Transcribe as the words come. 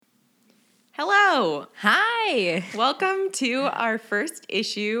Hello. Hi. Welcome to our first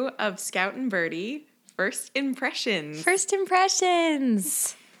issue of Scout and Birdie, First Impressions. First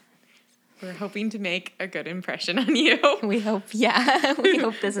impressions. We're hoping to make a good impression on you. We hope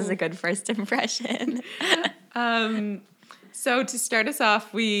this is a good first impression. So to start us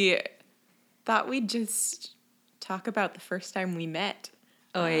off, we thought we'd just talk about the first time we met.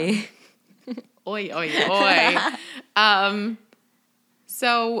 Oi. Oi, oi, oi.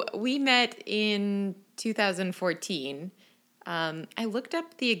 So we met in 2014. I looked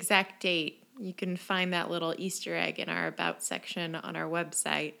up the exact date. You can find that little Easter egg in our About section on our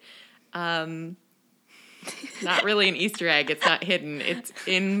website. Not really an Easter egg. It's not hidden. It's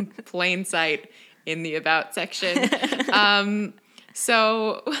in plain sight in the About section.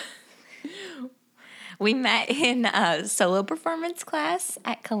 So We met in a solo performance class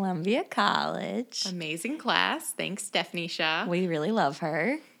at Columbia College. amazing class. Thanks, Stephanie Shaw. We really love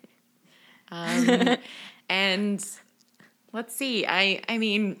her. And let's see. I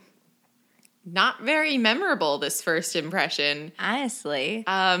mean, not very memorable, this first impression. Honestly.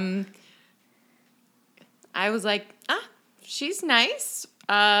 I was like, she's nice.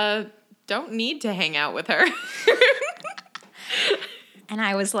 Don't need to hang out with her. And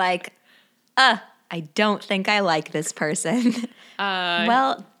I was like, I don't think I like this person.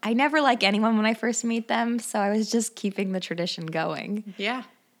 Well, I never like anyone when I first meet them, so I was just keeping the tradition going. Yeah.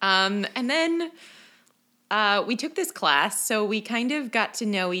 And then we took this class, so we kind of got to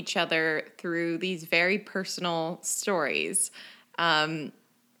know each other through these very personal stories. Kind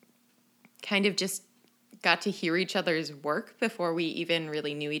of just got to hear each other's work before we even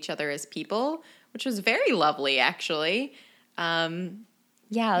really knew each other as people, which was very lovely, actually.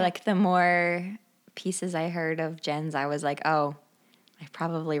 Yeah, like the more pieces I heard of Jen's, I was like, oh, I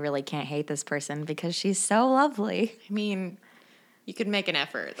probably really can't hate this person because she's so lovely. I mean, you could make an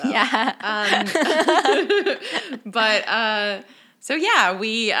effort, though. Yeah. But so yeah,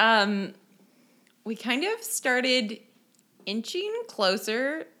 we kind of started inching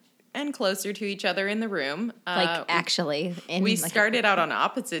closer and closer to each other in the room. Actually. We started out on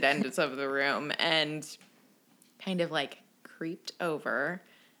opposite ends of the room and kind of like creeped over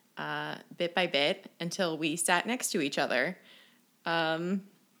bit by bit until we sat next to each other. We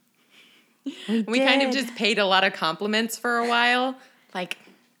kind of just paid a lot of compliments for a while. Like,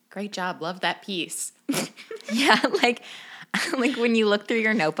 great job, love that piece. Yeah, like when you looked through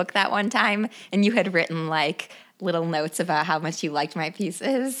your notebook that one time and you had written like little notes about how much you liked my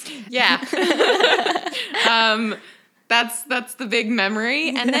pieces. Yeah. That's the big memory.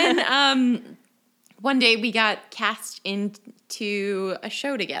 And then one day we got cast into a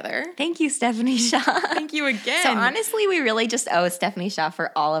show together. Thank you, Stephanie Shaw. Thank you again. So honestly, we really just owe Stephanie Shaw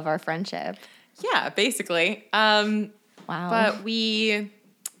for all of our friendship. Yeah, basically. Wow. But we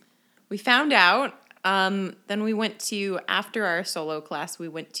found out. Then we went to, after our solo class, we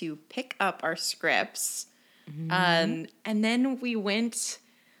went to pick up our scripts. And then we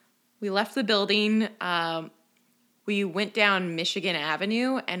left the building. We went down Michigan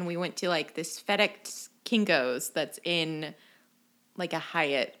Avenue and we went to like this FedEx Kinko's that's in like a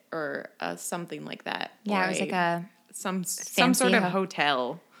Hyatt or something like that. Yeah, it was like some sort of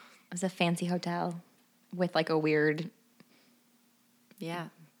hotel. It was a fancy hotel with like a weird. Yeah,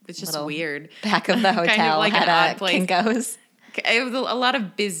 it's just weird. Back of the hotel kind of like had an a odd place. Kinko's. It was a lot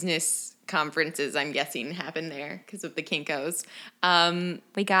of business conferences, I'm guessing, happened there because of the Kinko's.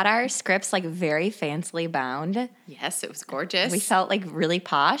 We got our scripts like very fancily bound. Yes, it was gorgeous. We felt like really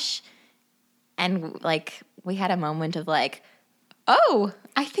posh. And like we had a moment of like, oh,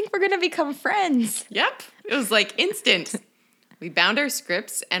 I think we're going to become friends. Yep. It was like instant. We bound our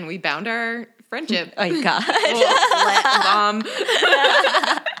scripts and we bound our friendship. Oh, my God.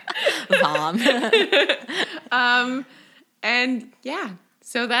 Bomb. And yeah,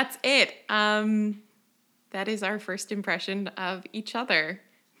 so that's it. That is our first impression of each other.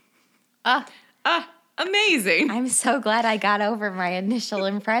 Amazing. I'm so glad I got over my initial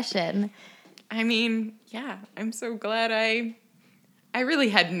impression. I mean, yeah, I'm so glad I really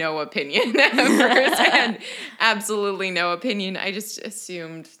had no opinion at first. I had absolutely no opinion. I just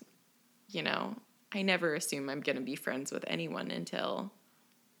assumed, I never assume I'm going to be friends with anyone until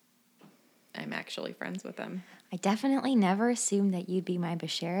I'm actually friends with them. I definitely never assumed that you'd be my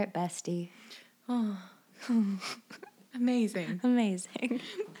Basharat bestie. Oh, amazing. Amazing.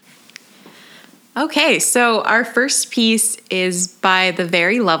 Okay, so our first piece is by the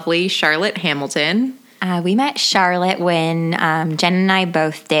very lovely Charlotte Hamilton. We met Charlotte when Jen and I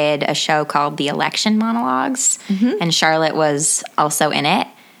both did a show called The Election Monologues, and Charlotte was also in it.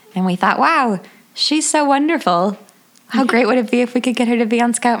 And we thought, wow, she's so wonderful. How great would it be if we could get her to be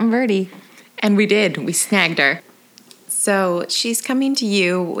on Scout and Birdie? And we did. We snagged her. So she's coming to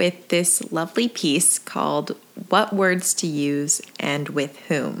you with this lovely piece called What Words to Use and With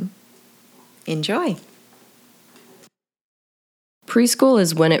Whom. Enjoy. Preschool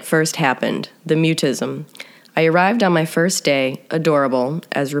is when it first happened, the mutism. I arrived on my first day, adorable,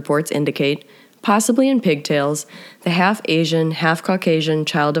 as reports indicate, possibly in pigtails, the half-Asian, half-Caucasian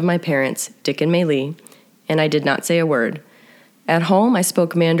child of my parents, Dick and Mei Lee, and I did not say a word. At home, I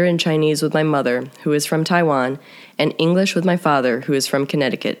spoke Mandarin Chinese with my mother, who is from Taiwan, and English with my father, who is from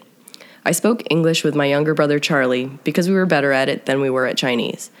Connecticut. I spoke English with my younger brother Charlie because we were better at it than we were at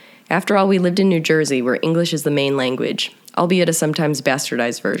Chinese. After all, we lived in New Jersey, where English is the main language, albeit a sometimes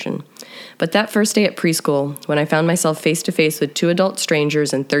bastardized version. But that first day at preschool, when I found myself face-to-face with 2 adult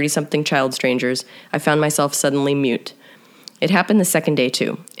strangers and 30-something child strangers, I found myself suddenly mute. It happened the second day,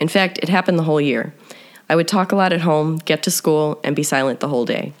 too. In fact, it happened the whole year. I would talk a lot at home, get to school, and be silent the whole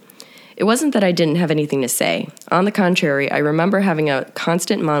day. It wasn't that I didn't have anything to say. On the contrary, I remember having a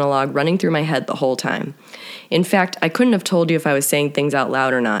constant monologue running through my head the whole time. In fact, I couldn't have told you if I was saying things out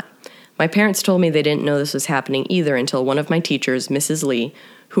loud or not. My parents told me they didn't know this was happening either until one of my teachers, Mrs. Lee,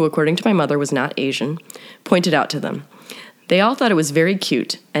 who according to my mother was not Asian, pointed out to them. They all thought it was very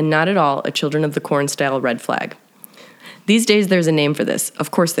cute, and not at all a Children of the Corn-style red flag. These days there's a name for this,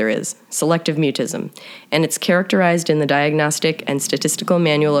 of course there is, selective mutism, and it's characterized in the Diagnostic and Statistical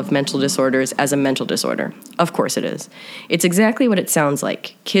Manual of Mental Disorders as a mental disorder. Of course it is. It's exactly what it sounds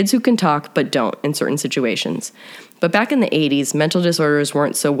like, kids who can talk but don't in certain situations. But back in the 80s, mental disorders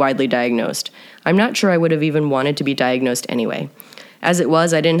weren't so widely diagnosed. I'm not sure I would have even wanted to be diagnosed anyway. As it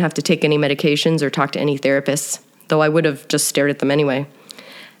was, I didn't have to take any medications or talk to any therapists, though I would have just stared at them anyway.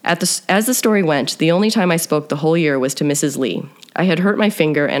 As the story went, the only time I spoke the whole year was to Mrs. Lee. I had hurt my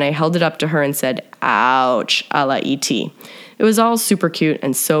finger, and I held it up to her and said, "Ouch," a la E.T. It was all super cute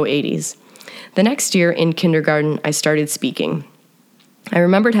and so 80s. The next year, in kindergarten, I started speaking. I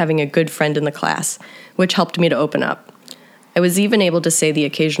remembered having a good friend in the class, which helped me to open up. I was even able to say the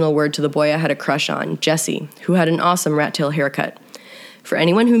occasional word to the boy I had a crush on, Jesse, who had an awesome rat tail haircut. For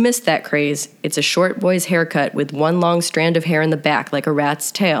anyone who missed that craze, it's a short boy's haircut with one long strand of hair in the back like a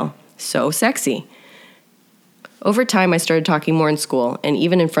rat's tail. So sexy. Over time, I started talking more in school and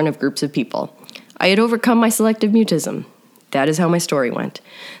even in front of groups of people. I had overcome my selective mutism. That is how my story went.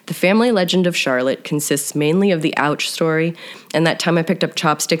 The family legend of Charlotte consists mainly of the ouch story and that time I picked up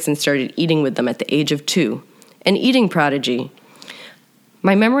chopsticks and started eating with them at the age of 2. An eating prodigy.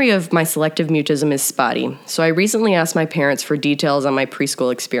 My memory of my selective mutism is spotty, so I recently asked my parents for details on my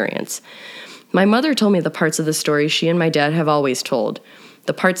preschool experience. My mother told me the parts of the story she and my dad have always told,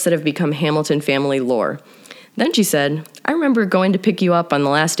 the parts that have become Hamilton family lore. Then she said, "I remember going to pick you up on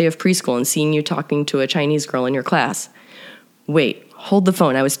the last day of preschool and seeing you talking to a Chinese girl in your class." Wait, hold the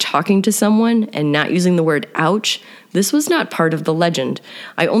phone. I was talking to someone and not using the word ouch? This was not part of the legend.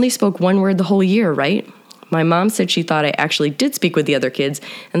 I only spoke one word the whole year, right? My mom said she thought I actually did speak with the other kids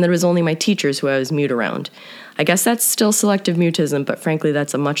and that it was only my teachers who I was mute around. I guess that's still selective mutism, but frankly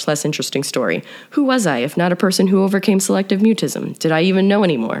that's a much less interesting story. Who was I, if not a person who overcame selective mutism? Did I even know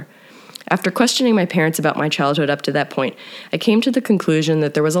anymore? After questioning my parents about my childhood up to that point, I came to the conclusion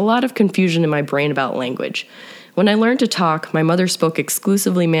that there was a lot of confusion in my brain about language. When I learned to talk, my mother spoke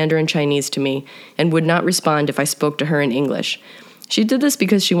exclusively Mandarin Chinese to me and would not respond if I spoke to her in English. She did this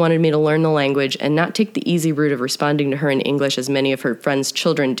because she wanted me to learn the language and not take the easy route of responding to her in English as many of her friends'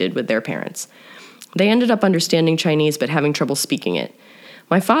 children did with their parents. They ended up understanding Chinese but having trouble speaking it.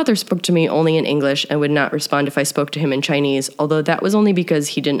 My father spoke to me only in English and would not respond if I spoke to him in Chinese, although that was only because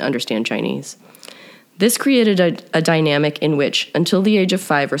he didn't understand Chinese. This created a dynamic in which, until the age of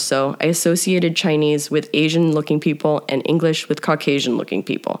 5 or so, I associated Chinese with Asian-looking people and English with Caucasian-looking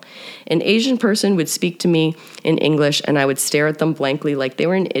people. An Asian person would speak to me in English, and I would stare at them blankly like they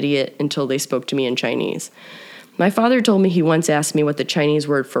were an idiot until they spoke to me in Chinese. My father told me he once asked me what the Chinese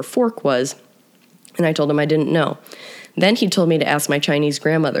word for fork was, and I told him I didn't know. Then he told me to ask my Chinese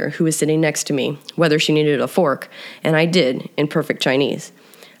grandmother, who was sitting next to me, whether she needed a fork, and I did, in perfect Chinese.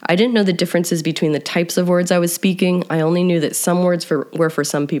 I didn't know the differences between the types of words I was speaking. I only knew that some words were for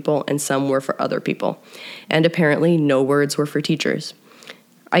some people and some were for other people. And apparently, no words were for teachers.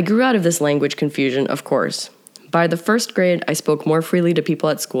 I grew out of this language confusion, of course. By the first grade, I spoke more freely to people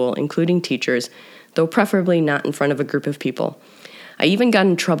at school, including teachers, though preferably not in front of a group of people. I even got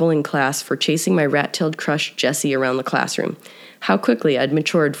in trouble in class for chasing my rat-tailed crush, Jessie, around the classroom. How quickly I'd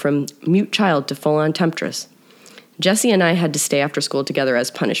matured from mute child to full-on temptress. Jessie and I had to stay after school together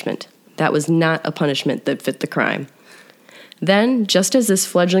as punishment. That was not a punishment that fit the crime. Then, just as this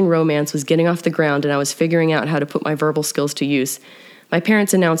fledgling romance was getting off the ground and I was figuring out how to put my verbal skills to use, My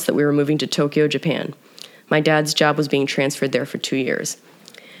parents announced that we were moving to Tokyo, Japan. My dad's job was being transferred there for 2 years.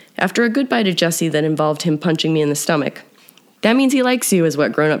 After a goodbye to Jesse that involved him punching me in the stomach, "That means he likes you," is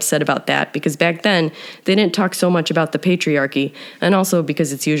what grown-ups said about that, because back then, they didn't talk so much about the patriarchy, and also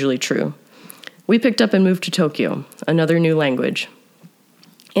because it's usually true. We picked up and moved to Tokyo, another new language.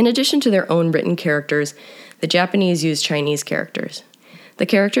 In addition to their own written characters, the Japanese use Chinese characters. The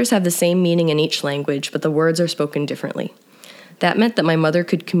characters have the same meaning in each language, but the words are spoken differently. That meant that my mother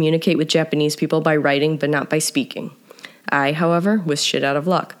could communicate with Japanese people by writing, but not by speaking. I, however, was shit out of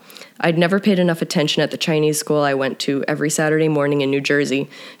luck. I'd never paid enough attention at the Chinese school I went to every Saturday morning in New Jersey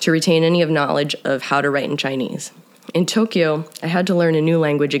to retain any of knowledge of how to write in Chinese. In Tokyo, I had to learn a new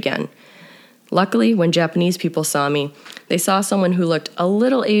language again. Luckily, when Japanese people saw me, they saw someone who looked a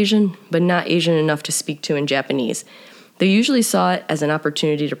little Asian, but not Asian enough to speak to in Japanese. They usually saw it as an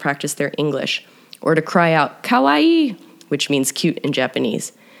opportunity to practice their English, or to cry out, "kawaii," which means cute in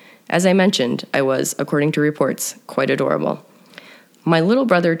Japanese. As I mentioned, I was, according to reports, quite adorable. My little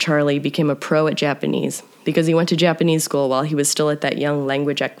brother Charlie became a pro at Japanese because he went to Japanese school while he was still at that young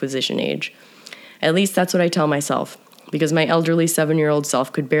language acquisition age. At least that's what I tell myself, because my elderly 7-year-old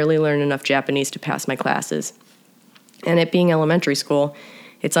self could barely learn enough Japanese to pass my classes. And it being elementary school,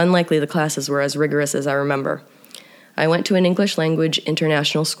 it's unlikely the classes were as rigorous as I remember. I went to an English language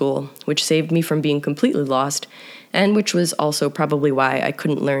international school, which saved me from being completely lost, and which was also probably why I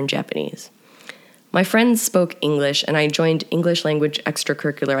couldn't learn Japanese. My friends spoke English, and I joined English language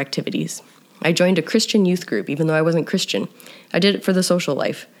extracurricular activities. I joined a Christian youth group, even though I wasn't Christian. I did it for the social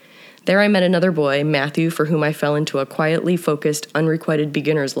life. There I met another boy, Matthew, for whom I fell into a quietly focused, unrequited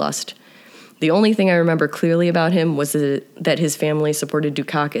beginner's lust. The only thing I remember clearly about him was that his family supported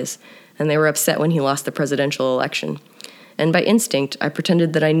Dukakis, and they were upset when he lost the presidential election. And by instinct, I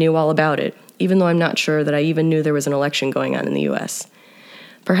pretended that I knew all about it, even though I'm not sure that I even knew there was an election going on in the U.S.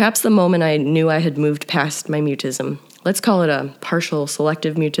 Perhaps the moment I knew I had moved past my mutism, let's call it a partial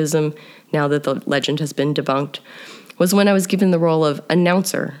selective mutism, now that the legend has been debunked, was when I was given the role of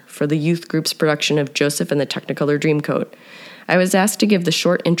announcer for the youth group's production of Joseph and the Technicolor Dreamcoat. I was asked to give the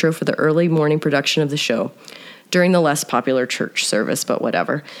short intro for the early morning production of the show, during the less popular church service, but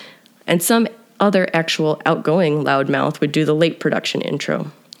whatever. And some other actual outgoing loudmouth would do the late production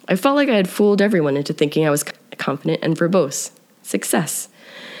intro. I felt like I had fooled everyone into thinking I was confident and verbose. Success.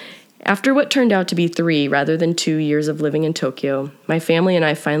 After what turned out to be 3 rather than 2 years of living in Tokyo, my family and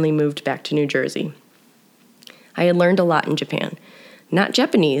I finally moved back to New Jersey. I had learned a lot in Japan. Not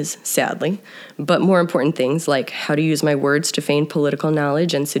Japanese, sadly, but more important things like how to use my words to feign political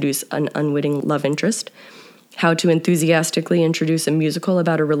knowledge and seduce an unwitting love interest, how to enthusiastically introduce a musical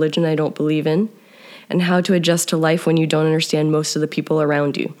about a religion I don't believe in, and how to adjust to life when you don't understand most of the people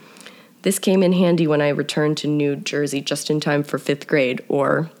around you. This came in handy when I returned to New Jersey just in time for 5th grade,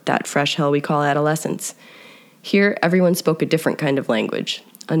 or that fresh hell we call adolescence. Here, everyone spoke a different kind of language,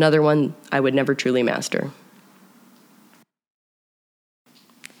 another one I would never truly master.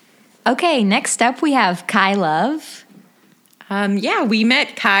 Okay, next up we have Kai Love. We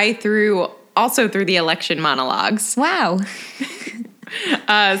met Kai through the election monologues. Wow.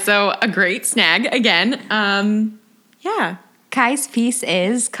 So a great snag again. Kai's piece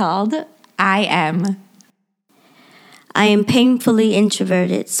is called I Am. I am painfully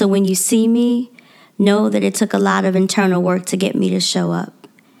introverted, so when you see me, know that it took a lot of internal work to get me to show up.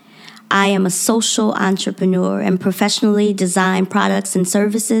 I am a social entrepreneur and professionally design products and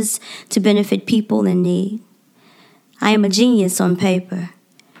services to benefit people in need. I am a genius on paper,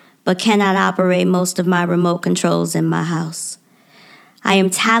 but cannot operate most of my remote controls in my house. I am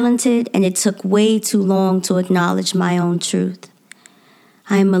talented, and it took way too long to acknowledge my own truth.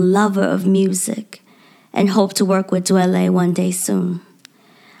 I am a lover of music and hope to work with Dwele one day soon.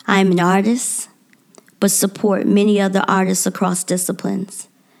 I am an artist, but support many other artists across disciplines.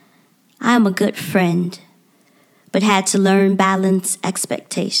 I am a good friend, but had to learn balance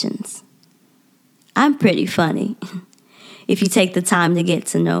expectations. I'm pretty funny, if you take the time to get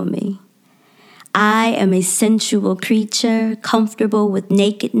to know me. I am a sensual creature, comfortable with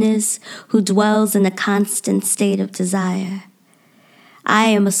nakedness, who dwells in a constant state of desire. I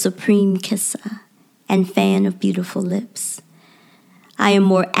am a supreme kisser and fan of beautiful lips. I am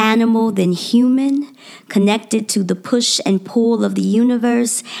more animal than human, connected to the push and pull of the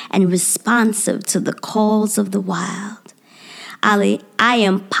universe and responsive to the calls of the wild. I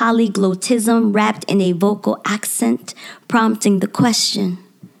am polyglottism wrapped in a vocal accent, prompting the question,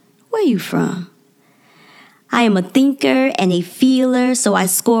 where you from? I am a thinker and a feeler, so I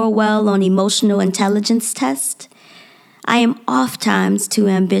score well on emotional intelligence tests. I am oftentimes too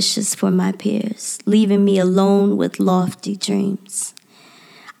ambitious for my peers, leaving me alone with lofty dreams.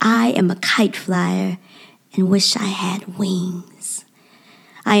 I am a kite flyer and wish I had wings.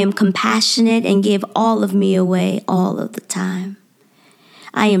 I am compassionate and give all of me away all of the time.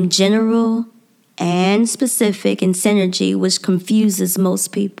 I am general and specific in synergy, which confuses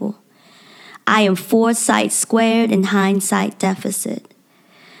most people. I am foresight squared and hindsight deficit.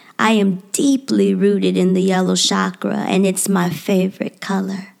 I am deeply rooted in the yellow chakra, and it's my favorite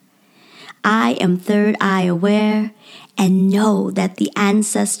color. I am third eye aware and know that the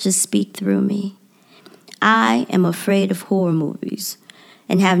ancestors speak through me. I am afraid of horror movies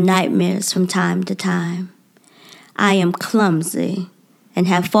and have nightmares from time to time. I am clumsy and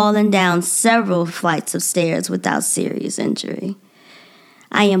have fallen down several flights of stairs without serious injury.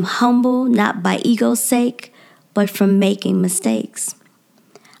 I am humble not by ego's sake, but from making mistakes.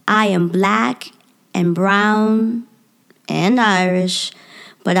 I am black and brown and Irish,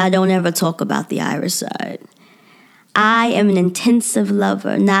 but I don't ever talk about the Irish side. I am an intensive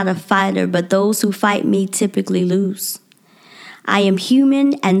lover, not a fighter, but those who fight me typically lose. I am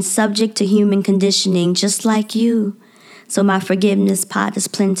human and subject to human conditioning, just like you, so my forgiveness pot is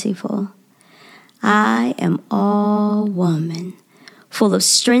plentiful. I am all woman, full of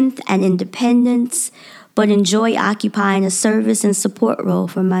strength and independence, but enjoy occupying a service and support role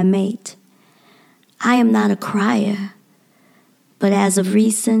for my mate. I am not a crier, but as of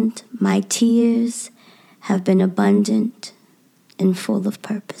recent, my tears have been abundant and full of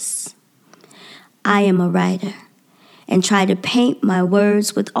purpose. I am a writer and try to paint my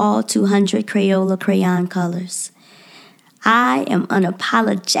words with all 200 Crayola crayon colors. I am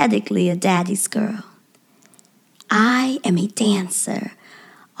unapologetically a daddy's girl. I am a dancer,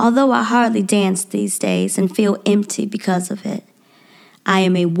 although I hardly dance these days and feel empty because of it. I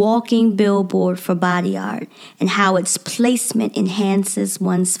am a walking billboard for body art and how its placement enhances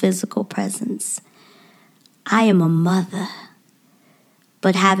one's physical presence. I am a mother,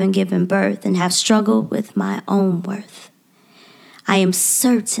 but haven't given birth and have struggled with my own worth. I am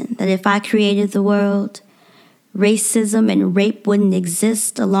certain that if I created the world, racism and rape wouldn't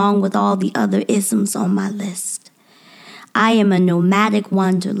exist along with all the other isms on my list. I am a nomadic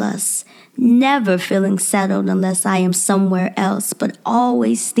wanderlust, never feeling settled unless I am somewhere else, but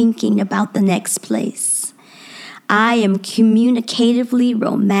always thinking about the next place. I am communicatively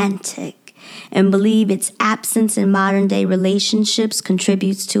romantic and believe its absence in modern-day relationships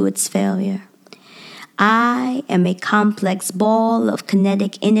contributes to its failure. I am a complex ball of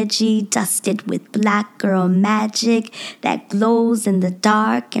kinetic energy dusted with black girl magic that glows in the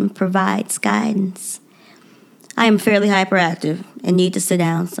dark and provides guidance. I am fairly hyperactive and need to sit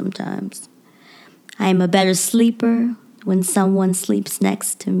down sometimes. I am a better sleeper when someone sleeps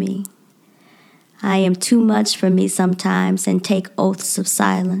next to me. I am too much for me sometimes and take oaths of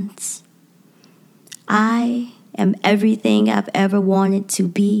silence. I am everything I've ever wanted to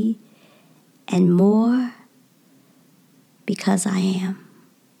be and more because I am.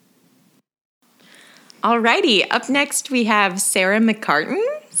 Alrighty, up next we have Sarah McCartan.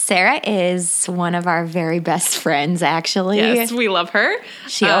 Sarah is one of our very best friends, actually. Yes, we love her.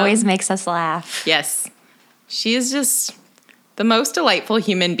 She always makes us laugh. Yes. She is just the most delightful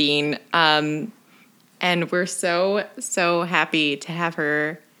human being. And we're so, so happy to have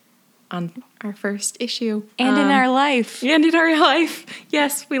her on our first issue. And in our life. And in our life.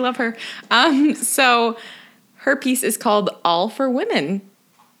 Yes, we love her. So her piece is called All for Women.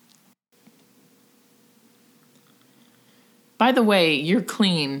 By the way, you're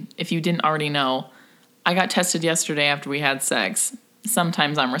clean, if you didn't already know. I got tested yesterday after we had sex.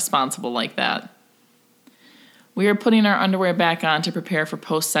 Sometimes I'm responsible like that. We are putting our underwear back on to prepare for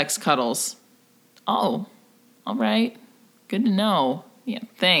post-sex cuddles. Oh, all right. Good to know. Yeah,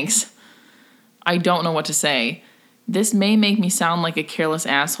 thanks. I don't know what to say. This may make me sound like a careless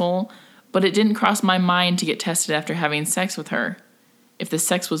asshole, but it didn't cross my mind to get tested after having sex with her. If the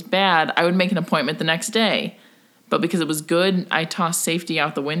sex was bad, I would make an appointment the next day. But because it was good, I tossed safety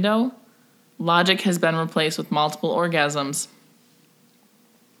out the window. Logic has been replaced with multiple orgasms.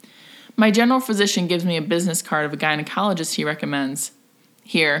 My general physician gives me a business card of a gynecologist he recommends.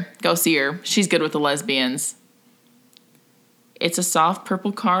 Here, go see her. She's good with the lesbians. It's a soft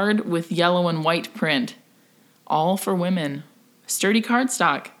purple card with yellow and white print. All for women. Sturdy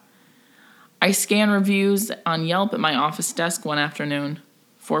cardstock. I scan reviews on Yelp at my office desk one afternoon.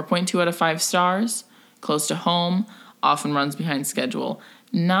 4.2 out of 5 stars. Close to home, often runs behind schedule.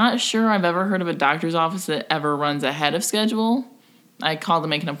 Not sure I've ever heard of a doctor's office that ever runs ahead of schedule. I called to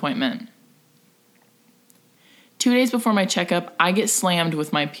make an appointment. 2 days before my checkup, I get slammed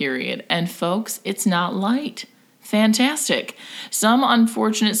with my period. And folks, it's not light. Fantastic. Some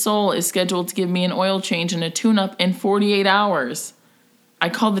unfortunate soul is scheduled to give me an oil change and a tune-up in 48 hours. I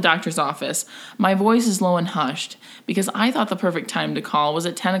called the doctor's office. My voice is low and hushed because I thought the perfect time to call was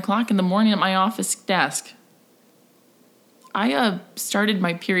at 10 o'clock in the morning at my office desk. I started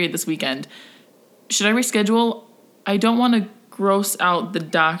my period this weekend. Should I reschedule? I don't want to gross out the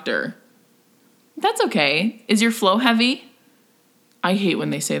doctor. That's okay. Is your flow heavy? I hate when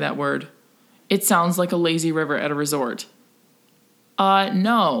they say that word. It sounds like a lazy river at a resort.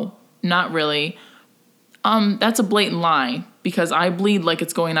 No, not really. That's a blatant lie, because I bleed like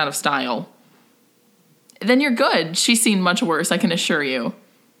it's going out of style. Then you're good. She's seen much worse, I can assure you.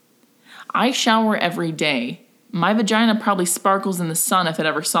 I shower every day. My vagina probably sparkles in the sun if it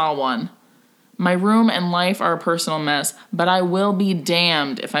ever saw one. My room and life are a personal mess, but I will be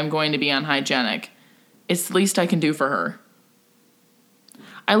damned if I'm going to be unhygienic. It's the least I can do for her.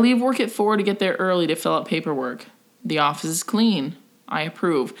 I leave work at 4 to get there early to fill out paperwork. The office is clean. I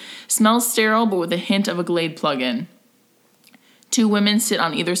approve. Smells sterile, but with a hint of a Glade plug-in. 2 women sit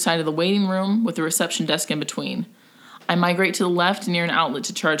on either side of the waiting room with the reception desk in between. I migrate to the left near an outlet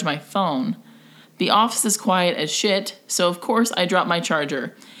to charge my phone. The office is quiet as shit, so of course I drop my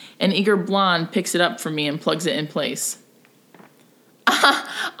charger. An eager blonde picks it up for me and plugs it in place.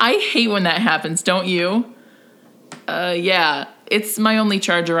 I hate when that happens, don't you? Yeah. It's my only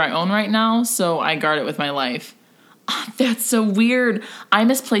charger I own right now, so I guard it with my life. That's so weird. I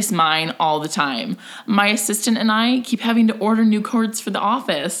misplace mine all the time. My assistant and I keep having to order new cords for the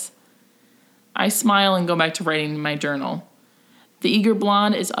office. I smile and go back to writing in my journal. The eager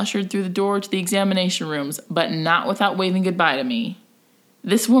blonde is ushered through the door to the examination rooms, but not without waving goodbye to me.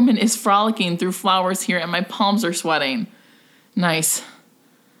 This woman is frolicking through flowers here and my palms are sweating. Nice.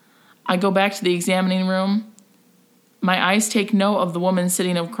 I go back to the examining room. My eyes take note of the woman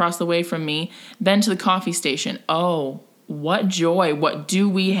sitting across the way from me, then to the coffee station. Oh, what joy. What do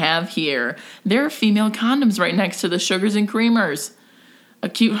we have here? There are female condoms right next to the sugars and creamers. A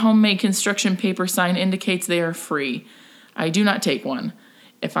cute homemade construction paper sign indicates they are free. I do not take one.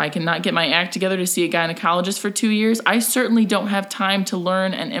 If I cannot get my act together to see a gynecologist for 2 years, I certainly don't have time to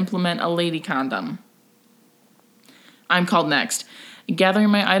learn and implement a lady condom. I'm called next.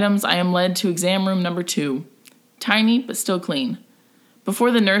 Gathering my items, I am led to exam room number 2. Tiny, but still clean. Before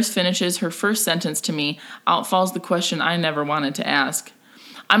the nurse finishes her first sentence to me, out falls the question I never wanted to ask.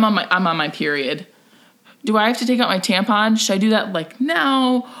 I'm on my period. Do I have to take out my tampon? Should I do that like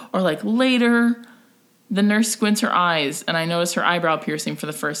now or like later? The nurse squints her eyes, and I notice her eyebrow piercing for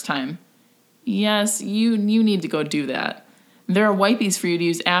the first time. Yes, you need to go do that. There are wipies for you to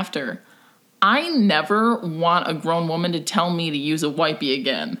use after. I never want a grown woman to tell me to use a wipey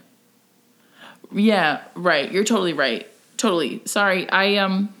again. Yeah, right. You're totally right. Totally. Sorry.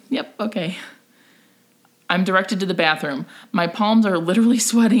 Yep, okay. I'm directed to the bathroom. My palms are literally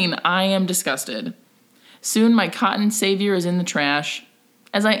sweating. I am disgusted. Soon my cotton savior is in the trash.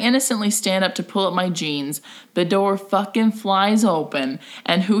 As I innocently stand up to pull up my jeans, the door fucking flies open.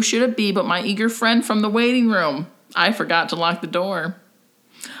 And who should it be but my eager friend from the waiting room? I forgot to lock the door.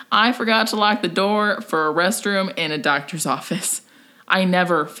 I forgot to lock the door for a restroom in a doctor's office. I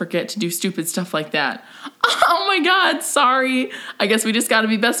never forget to do stupid stuff like that. Oh my God, sorry. I guess we just gotta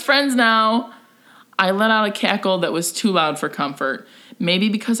be best friends now. I let out a cackle that was too loud for comfort. Maybe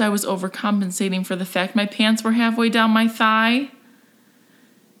because I was overcompensating for the fact my pants were halfway down my thigh.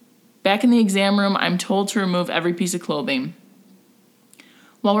 Back in the exam room, I'm told to remove every piece of clothing.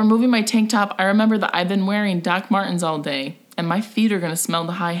 While removing my tank top, I remember that I've been wearing Doc Martens all day, and my feet are gonna smell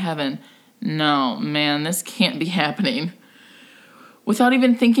to high heaven. No, man, this can't be happening. Without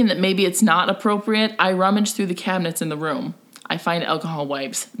even thinking that maybe it's not appropriate, I rummage through the cabinets in the room. I find alcohol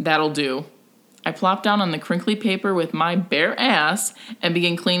wipes. That'll do. I plop down on the crinkly paper with my bare ass and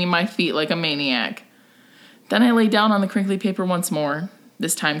begin cleaning my feet like a maniac. Then I lay down on the crinkly paper once more,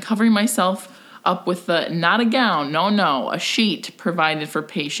 this time covering myself up with the, not a gown, no, a sheet provided for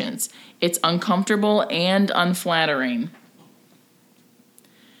patients. It's uncomfortable and unflattering.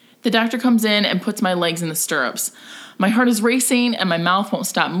 The doctor comes in and puts my legs in the stirrups. My heart is racing and my mouth won't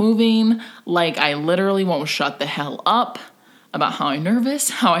stop moving, like I literally won't shut the hell up about how I'm nervous,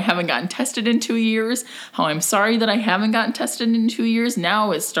 how I haven't gotten tested in 2 years, how I'm sorry that I haven't gotten tested in 2 years. Now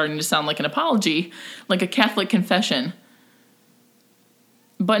it's starting to sound like an apology, like a Catholic confession.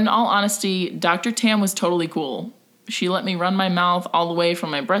 But in all honesty, Dr. Tam was totally cool. She let me run my mouth all the way from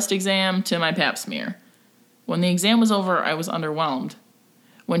my breast exam to my pap smear. When the exam was over, I was underwhelmed.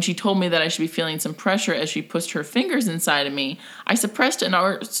 When she told me that I should be feeling some pressure as she pushed her fingers inside of me, I suppressed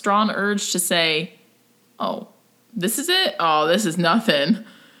a strong urge to say, oh, this is it? Oh, this is nothing.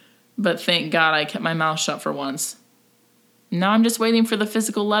 But thank God I kept my mouth shut for once. Now I'm just waiting for the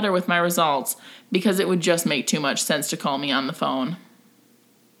physical letter with my results, because it would just make too much sense to call me on the phone.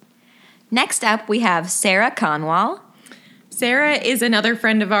 Next up, we have Sarah Conwall. Sarah is another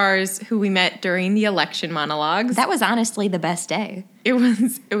friend of ours who we met during the election monologues. That was honestly the best day. It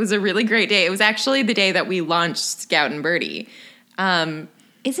was a really great day. It was actually the day that we launched Scout and Birdie. Isn't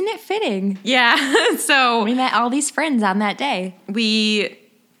it fitting? Yeah. So We met all these friends on that day. we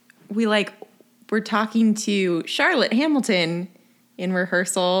were talking to Charlotte Hamilton in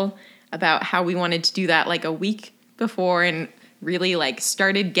rehearsal about how we wanted to do that like a week before and really like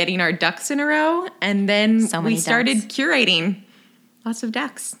started getting our ducks in a row. And then we started curating lots of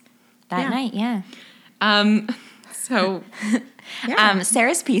ducks. That night, yeah. So, yeah.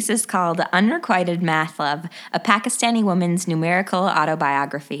 Sarah's piece is called Unrequited Math Love, a Pakistani woman's numerical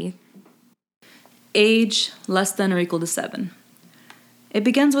autobiography. Age less than or equal to 7. It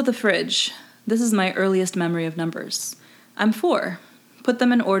begins with a fridge. This is my earliest memory of numbers. I'm 4. Put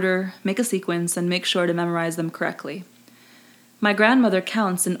them in order, make a sequence, and make sure to memorize them correctly. My grandmother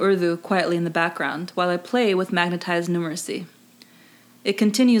counts in Urdu quietly in the background while I play with magnetized numeracy. It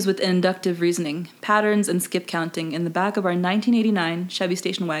continues with inductive reasoning, patterns, and skip counting in the back of our 1989 Chevy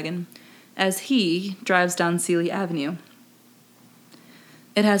station wagon as he drives down Sealy Avenue.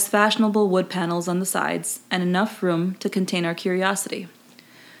 It has fashionable wood panels on the sides and enough room to contain our curiosity.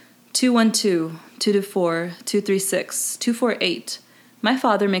 212, 224, 236, 248. My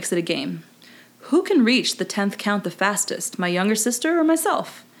father makes it a game. Who can reach the 10th count the fastest, my younger sister or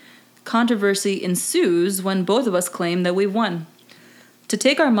myself? Controversy ensues when both of us claim that we've won. To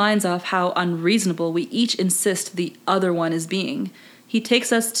take our minds off how unreasonable we each insist the other one is being, he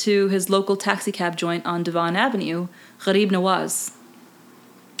takes us to his local taxicab joint on Devon Avenue, Gharib Nawaz.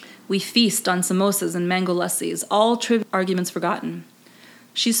 We feast on samosas and mango lassis, all trivial arguments forgotten.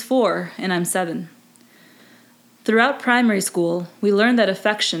 She's 4 and I'm 7. Throughout primary school, we learned that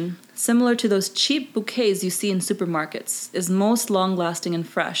affection, similar to those cheap bouquets you see in supermarkets, is most long-lasting and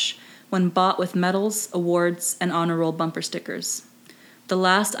fresh when bought with medals, awards, and honor roll bumper stickers. The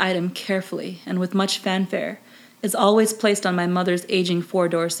last item, carefully and with much fanfare, is always placed on my mother's aging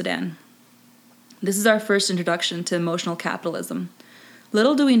 4-door sedan. This is our first introduction to emotional capitalism.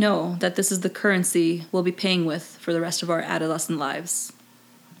 Little do we know that this is the currency we'll be paying with for the rest of our adolescent lives.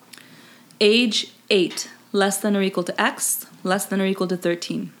 Age 8. Less than or equal to X, less than or equal to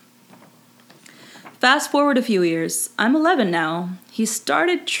 13. Fast forward a few years. I'm 11 now. He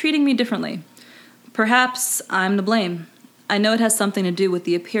started treating me differently. Perhaps I'm to blame. I know it has something to do with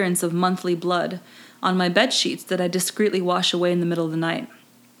the appearance of monthly blood on my bed sheets that I discreetly wash away in the middle of the night.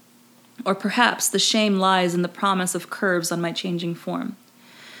 Or perhaps the shame lies in the promise of curves on my changing form.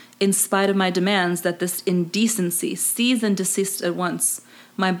 In spite of my demands that this indecency cease and desist at once,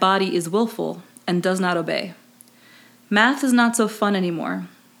 my body is willful and does not obey. Math is not so fun anymore,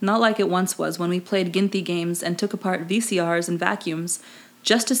 not like it once was when we played Ginti games and took apart VCRs and vacuums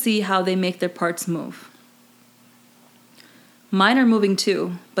just to see how they make their parts move. Mine are moving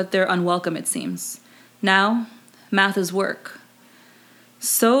too, but they're unwelcome, it seems. Now, math is work.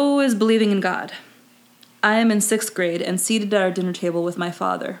 So is believing in God. I am in 6th grade and seated at our dinner table with my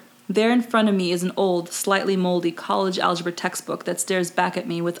father. There in front of me is an old, slightly moldy college algebra textbook that stares back at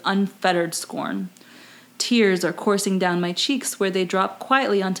me with unfettered scorn. Tears are coursing down my cheeks where they drop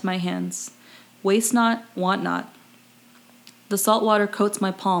quietly onto my hands. Waste not, want not. The salt water coats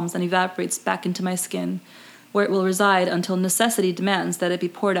my palms and evaporates back into my skin, where it will reside until necessity demands that it be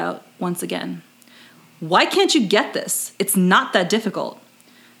poured out once again. Why can't you get this? It's not that difficult.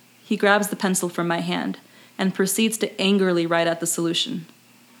 He grabs the pencil from my hand and proceeds to angrily write out the solution.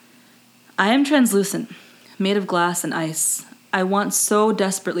 I am translucent, made of glass and ice. I want so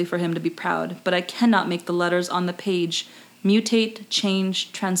desperately for him to be proud, but I cannot make the letters on the page mutate,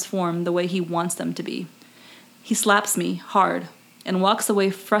 change, transform the way he wants them to be. He slaps me hard and walks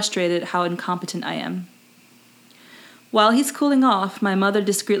away frustrated at how incompetent I am. While he's cooling off, my mother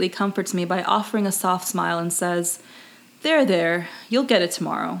discreetly comforts me by offering a soft smile and says, There, you'll get it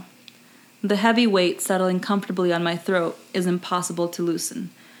tomorrow." The heavy weight settling comfortably on my throat is impossible to loosen.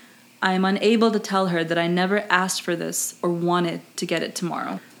 I am unable to tell her that I never asked for this or wanted to get it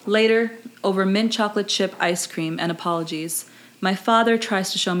tomorrow. Later, over mint chocolate chip ice cream and apologies, my father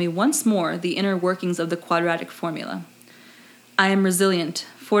tries to show me once more the inner workings of the quadratic formula. I am resilient,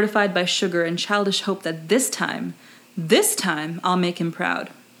 fortified by sugar and childish hope that this time, I'll make him proud.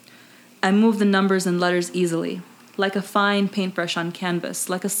 I move the numbers and letters easily, like a fine paintbrush on canvas,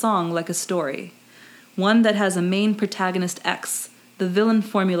 like a song, like a story. One that has a main protagonist X, the villain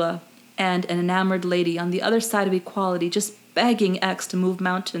formula, and an enamored lady on the other side of equality just begging X to move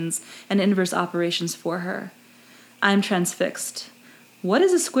mountains and inverse operations for her. I'm transfixed. What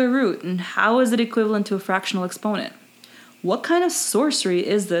is a square root, and how is it equivalent to a fractional exponent? What kind of sorcery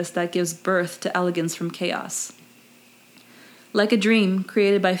is this that gives birth to elegance from chaos? Like a dream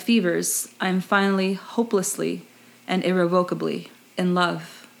created by fevers, I am finally, hopelessly, and irrevocably in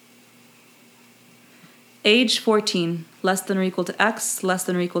love. Age 14, less than or equal to X, less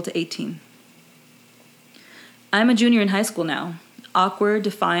than or equal to 18. I'm a junior in high school now, awkward,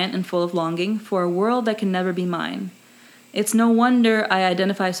 defiant, and full of longing for a world that can never be mine. It's no wonder I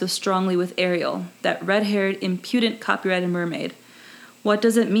identify so strongly with Ariel, that red-haired, impudent, copyrighted mermaid. What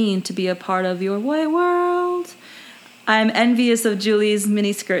does it mean to be a part of your white world? I'm envious of Julie's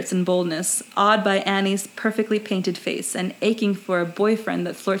miniskirts and boldness, awed by Annie's perfectly painted face, and aching for a boyfriend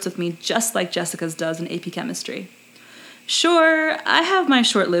that flirts with me just like Jessica's does in AP Chemistry. Sure, I have my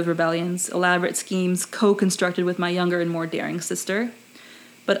short-lived rebellions, elaborate schemes co-constructed with my younger and more daring sister,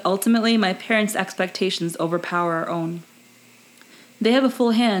 but ultimately my parents' expectations overpower our own. They have a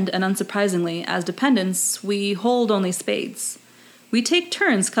full hand, and unsurprisingly, as dependents, we hold only spades. We take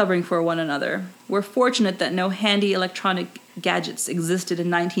turns covering for one another. We're fortunate that no handy electronic gadgets existed in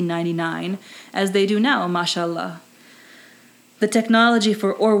 1999, as they do now, mashallah. The technology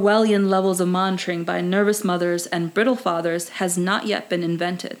for Orwellian levels of monitoring by nervous mothers and brittle fathers has not yet been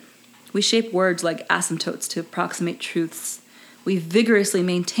invented. We shape words like asymptotes to approximate truths. We vigorously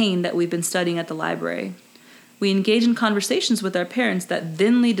maintain that we've been studying at the library. We engage in conversations with our parents that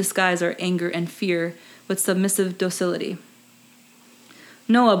thinly disguise our anger and fear with submissive docility.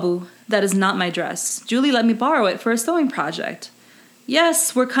 No, Abu, that is not my dress. Julie let me borrow it for a sewing project.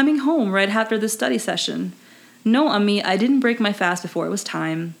 Yes, we're coming home right after the study session. No, Ummi, I didn't break my fast before it was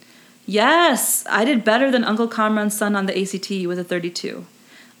time. Yes, I did better than Uncle Kamran's son on the ACT with a 32.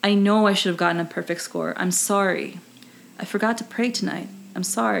 I know I should have gotten a perfect score. I'm sorry. I forgot to pray tonight. I'm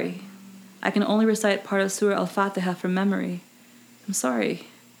sorry. I can only recite part of Surah Al-Fatiha from memory. I'm sorry.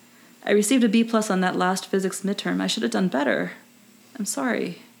 I received a B+ on that last physics midterm. I should have done better. I'm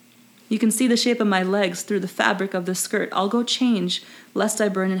sorry. You can see the shape of my legs through the fabric of this skirt. I'll go change, lest I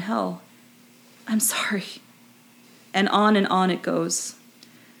burn in hell. I'm sorry. And on it goes.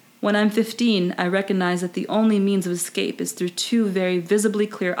 When I'm 15, I recognize that the only means of escape is through two very visibly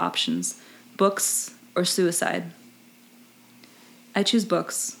clear options, books or suicide. I choose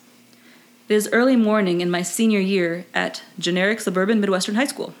books. It is early morning in my senior year at generic suburban Midwestern high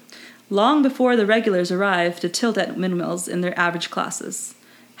school, long before the regulars arrive to tilt at windmills in their average classes.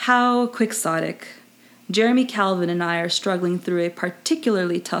 How quixotic. Jeremy Calvin and I are struggling through a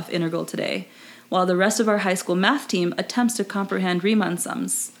particularly tough integral today, while the rest of our high school math team attempts to comprehend Riemann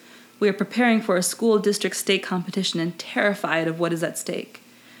sums. We are preparing for a school district state competition and terrified of what is at stake.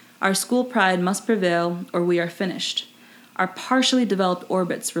 Our school pride must prevail or we are finished. Our partially developed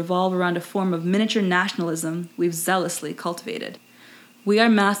orbits revolve around a form of miniature nationalism we've zealously cultivated. We are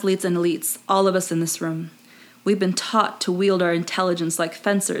mathletes and elites, all of us in this room. We've been taught to wield our intelligence like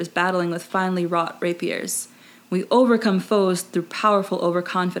fencers battling with finely wrought rapiers. We overcome foes through powerful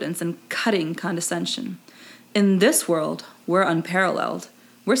overconfidence and cutting condescension. In this world, we're unparalleled.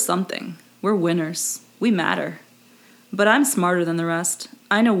 We're something. We're winners. We matter. But I'm smarter than the rest.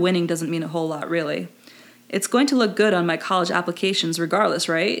 I know winning doesn't mean a whole lot, really. It's going to look good on my college applications regardless,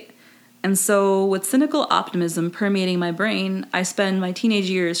 right? And so, with cynical optimism permeating my brain, I spend my teenage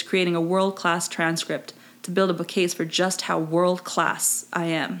years creating a world-class transcript to build up a case for just how world-class I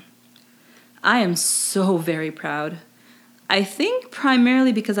am. I am so very proud. I think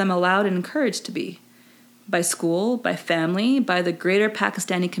primarily because I'm allowed and encouraged to be. By school, by family, by the greater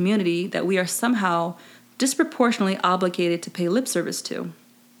Pakistani community that we are somehow disproportionately obligated to pay lip service to.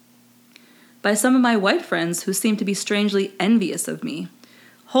 By some of my white friends who seem to be strangely envious of me.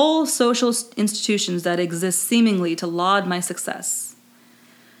 Whole social institutions that exist seemingly to laud my success.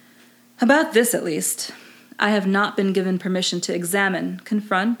 About this, at least, I have not been given permission to examine,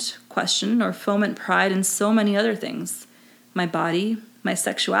 confront, question, or foment pride in so many other things. My body, my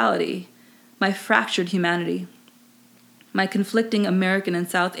sexuality, my fractured humanity, my conflicting American and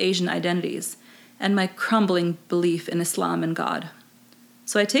South Asian identities, and my crumbling belief in Islam and God.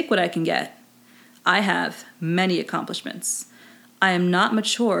 So I take what I can get. I have many accomplishments. I am not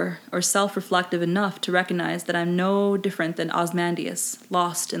mature or self-reflective enough to recognize that I'm no different than Ozymandias,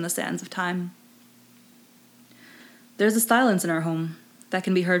 lost in the sands of time. There's a silence in our home that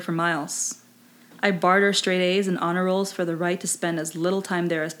can be heard for miles. I barter straight A's and honor rolls for the right to spend as little time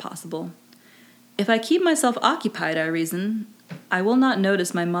there as possible. If I keep myself occupied, I reason, I will not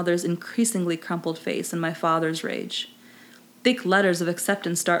notice my mother's increasingly crumpled face and my father's rage. Thick letters of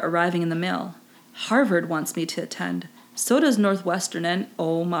acceptance start arriving in the mail. Harvard wants me to attend. So does Northwestern and,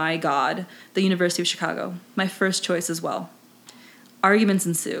 oh my God, the University of Chicago, my first choice as well. Arguments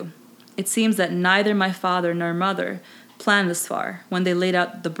ensue. It seems that neither my father nor mother planned this far when they laid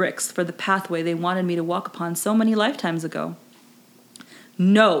out the bricks for the pathway they wanted me to walk upon so many lifetimes ago.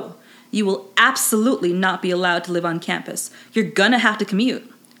 No, you will absolutely not be allowed to live on campus. You're gonna have to commute.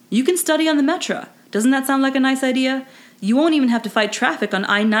 You can study on the Metro. Doesn't that sound like a nice idea? You won't even have to fight traffic on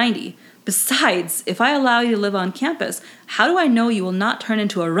I-90. Besides, if I allow you to live on campus, how do I know you will not turn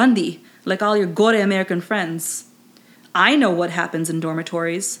into a rundi like all your gore American friends? I know what happens in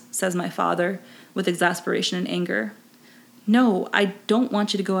dormitories, says my father, with exasperation and anger. No, I don't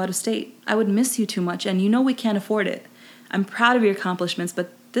want you to go out of state. I would miss you too much, and you know we can't afford it. I'm proud of your accomplishments,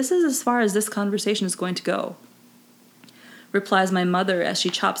 but this is as far as this conversation is going to go, replies my mother as she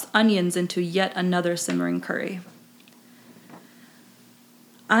chops onions into yet another simmering curry.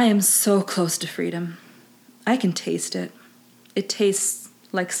 I am so close to freedom. I can taste it. It tastes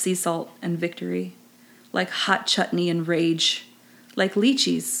like sea salt and victory, like hot chutney and rage, like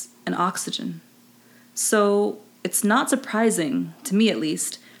lychees and oxygen. So it's not surprising, to me at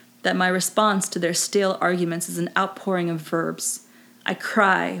least, that my response to their stale arguments is an outpouring of verbs. I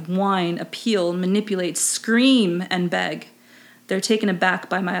cry, whine, appeal, manipulate, scream, and beg. They're taken aback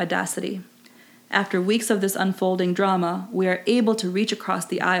by my audacity. After weeks of this unfolding drama, we are able to reach across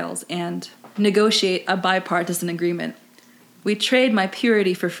the aisles and negotiate a bipartisan agreement. We trade my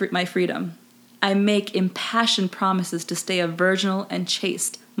purity for my freedom. I make impassioned promises to stay a virginal and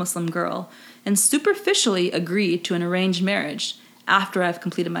chaste Muslim girl, and superficially agree to an arranged marriage after I've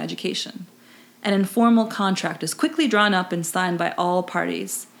completed my education. An informal contract is quickly drawn up and signed by all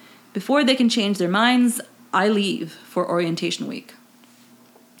parties. Before they can change their minds, I leave for orientation week.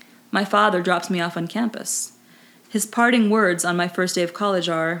 My father drops me off on campus. His parting words on my first day of college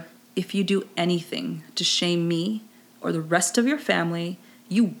are, "If you do anything to shame me or the rest of your family,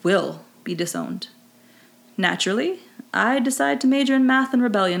 you will be disowned." Naturally, I decide to major in math and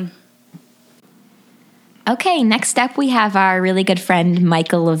rebellion. Okay, next up we have our really good friend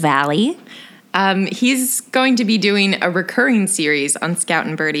Michael LaValle. He's going to be doing a recurring series on Scout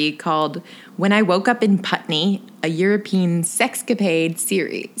and Birdie called When I Woke Up in Putney, a European sexcapade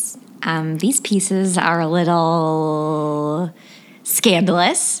series. These pieces are a little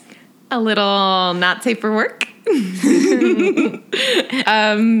scandalous. A little not safe for work.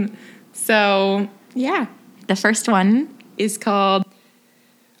 So, yeah. The first one is called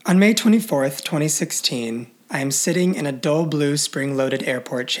On May 24th, 2016, I am sitting in a dull blue spring-loaded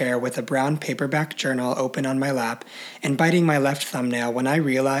airport chair with a brown paperback journal open on my lap and biting my left thumbnail when I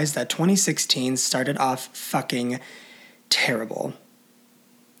realized that 2016 started off fucking terrible.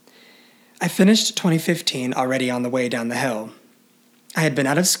 I finished 2015 already on the way down the hill. I had been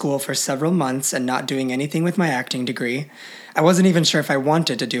out of school for several months and not doing anything with my acting degree. I wasn't even sure if I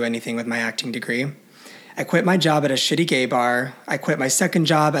wanted to do anything with my acting degree. I quit my job at a shitty gay bar. I quit my second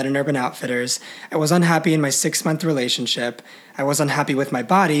job at an Urban Outfitters. I was unhappy in my 6-month relationship. I was unhappy with my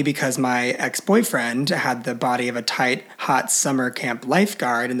body because my ex-boyfriend had the body of a tight, hot summer camp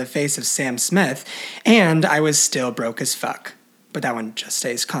lifeguard in the face of Sam Smith, and I was still broke as fuck. But that one just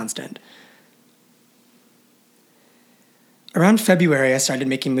stays constant. Around February, I started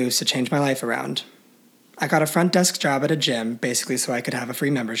making moves to change my life around. I got a front desk job at a gym, basically so I could have a free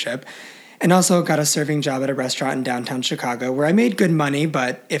membership, and also got a serving job at a restaurant in downtown Chicago where I made good money,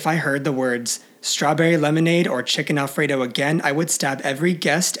 but if I heard the words strawberry lemonade or chicken Alfredo again, I would stab every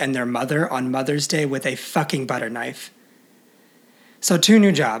guest and their mother on Mother's Day with a fucking butter knife. So 2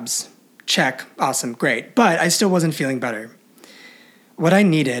 new jobs. Check. Awesome. Great. But I still wasn't feeling better. What I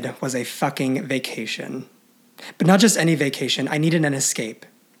needed was a fucking vacation. But not just any vacation. I needed an escape.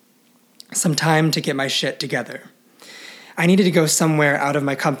 Some time to get my shit together. I needed to go somewhere out of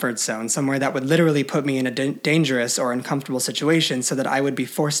my comfort zone, somewhere that would literally put me in a dangerous or uncomfortable situation so that I would be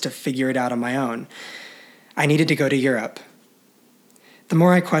forced to figure it out on my own. I needed to go to Europe. The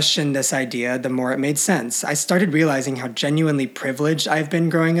more I questioned this idea, the more it made sense. I started realizing how genuinely privileged I've been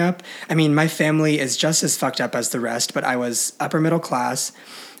growing up. I mean, my family is just as fucked up as the rest, but I was upper middle class.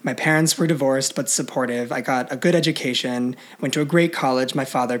 My parents were divorced but supportive. I got a good education, went to a great college my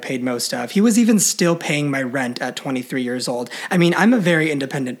father paid most of. He was even still paying my rent at 23 years old. I mean, I'm a very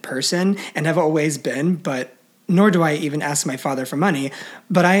independent person and have always been, but nor do I even ask my father for money,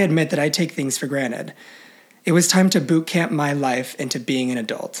 but I admit that I take things for granted. It was time to boot camp my life into being an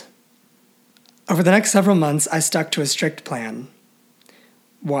adult. Over the next several months, I stuck to a strict plan.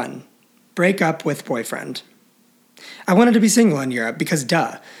 1. Break up with boyfriend. I wanted to be single in Europe because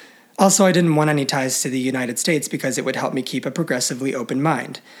duh. Also, I didn't want any ties to the United States because it would help me keep a progressively open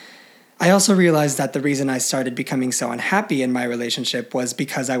mind. I also realized that the reason I started becoming so unhappy in my relationship was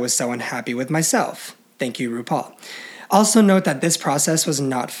because I was so unhappy with myself. Thank you, RuPaul. Also note that this process was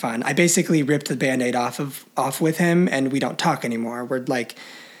not fun. I basically ripped the Band-Aid off with him, and we don't talk anymore. We're like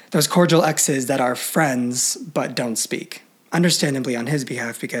those cordial exes that are friends but don't speak. Understandably on his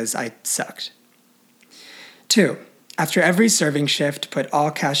behalf because I sucked. 2. After every serving shift, put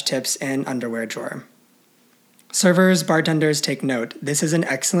all cash tips in underwear drawer. Servers, bartenders, take note. This is an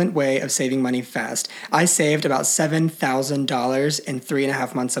excellent way of saving money fast. I saved about $7,000 in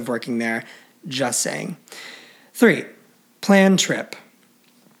 3.5 months of working there. Just saying. 3. Plan trip.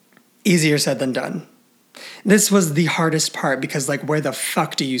 Easier said than done. This was the hardest part because, where the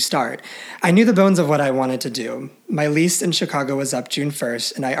fuck do you start? I knew the bones of what I wanted to do. My lease in Chicago was up June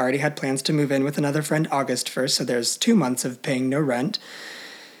 1st, and I already had plans to move in with another friend August 1st, so there's 2 months of paying no rent.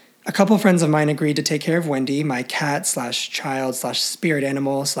 A couple friends of mine agreed to take care of Wendy, my cat/child/spirit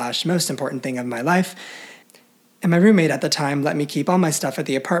animal/most important thing of my life, and my roommate at the time let me keep all my stuff at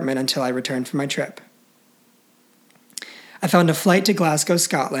the apartment until I returned from my trip. I found a flight to Glasgow,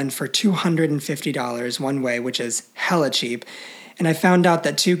 Scotland for $250 one way, which is hella cheap, and I found out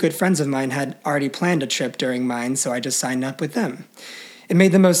that 2 good friends of mine had already planned a trip during mine, so I just signed up with them. It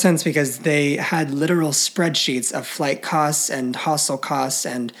made the most sense because they had literal spreadsheets of flight costs and hostel costs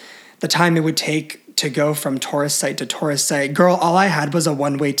and the time it would take to go from tourist site to tourist site. Girl, all I had was a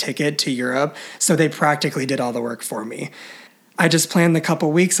one-way ticket to Europe, so they practically did all the work for me. I just planned the couple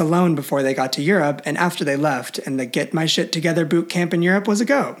weeks alone before they got to Europe and after they left, and the get my shit together boot camp in Europe was a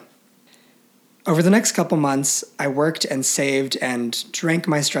go. Over the next couple months, I worked and saved and drank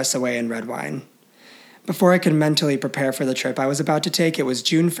my stress away in red wine. Before I could mentally prepare for the trip I was about to take, it was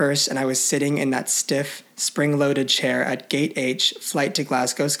June 1st and I was sitting in that stiff, spring-loaded chair at Gate H, flight to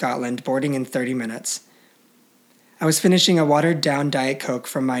Glasgow, Scotland, boarding in 30 minutes. I was finishing a watered-down Diet Coke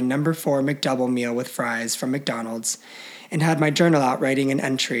from my No. 4 McDouble meal with fries from McDonald's and had my journal out writing an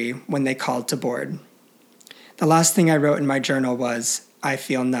entry when they called to board. The last thing I wrote in my journal was, I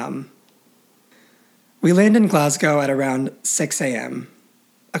feel numb. We land in Glasgow at around 6 a.m.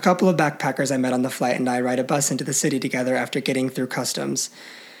 A couple of backpackers I met on the flight and I ride a bus into the city together after getting through customs.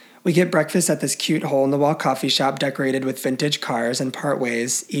 We get breakfast at this cute hole-in-the-wall coffee shop decorated with vintage cars and part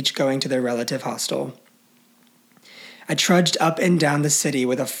ways, each going to their relative hostel. I trudged up and down the city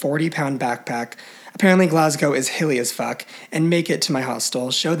with a 40-pound backpack. Apparently Glasgow is hilly as fuck, and make it to my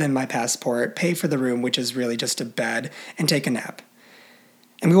hostel, show them my passport, pay for the room, which is really just a bed, and take a nap.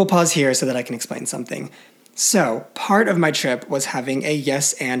 And we will pause here so that I can explain something. So, part of my trip was having a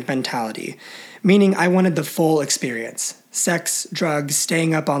yes and mentality, meaning I wanted the full experience. Sex, drugs,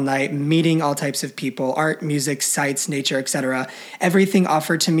 staying up all night, meeting all types of people, art, music, sights, nature, etc. Everything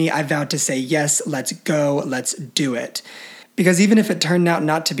offered to me, I vowed to say yes, let's go, let's do it. Because even if it turned out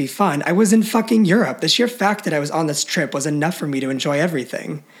not to be fun, I was in fucking Europe. The sheer fact that I was on this trip was enough for me to enjoy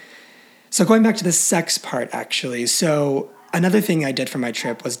everything. So going back to the sex part, actually. So another thing I did for my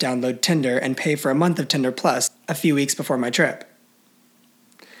trip was download Tinder and pay for a month of Tinder Plus a few weeks before my trip.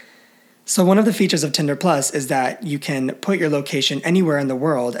 So one of the features of Tinder Plus is that you can put your location anywhere in the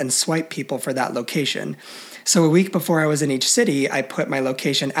world and swipe people for that location. So a week before I was in each city, I put my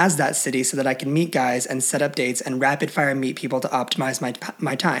location as that city so that I can meet guys and set up dates and rapid-fire meet people to optimize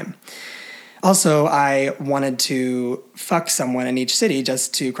my time. Also, I wanted to fuck someone in each city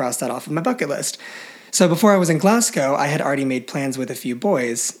just to cross that off of my bucket list. So before I was in Glasgow, I had already made plans with a few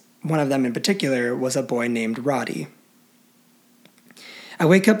boys. One of them in particular was a boy named Roddy. I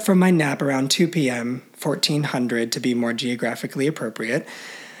wake up from my nap around 2 p.m., 1400 to be more geographically appropriate.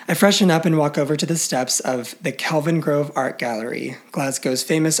 I freshen up and walk over to the steps of the Kelvingrove Art Gallery, Glasgow's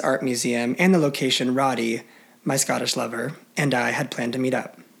famous art museum, and the location Roddy, my Scottish lover, and I had planned to meet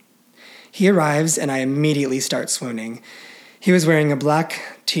up. He arrives and I immediately start swooning. He was wearing a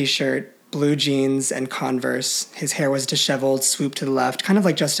black t-shirt, blue jeans, and Converse. His hair was disheveled, swooped to the left, kind of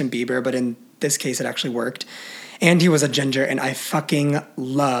like Justin Bieber, but in this case it actually worked. And he was a ginger, and I fucking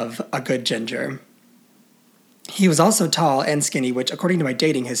love a good ginger. He was also tall and skinny, which, according to my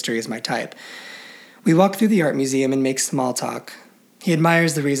dating history, is my type. We walk through the art museum and make small talk. He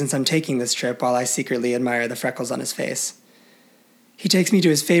admires the reasons I'm taking this trip, while I secretly admire the freckles on his face. He takes me to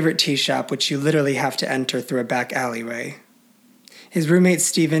his favorite tea shop, which you literally have to enter through a back alleyway. His roommate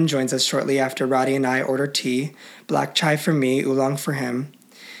Steven joins us shortly after Roddy and I order tea, black chai for me, oolong for him.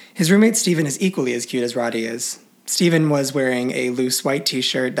 His roommate Steven is equally as cute as Roddy is. Steven was wearing a loose white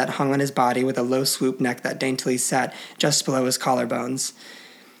t-shirt that hung on his body with a low swoop neck that daintily sat just below his collarbones.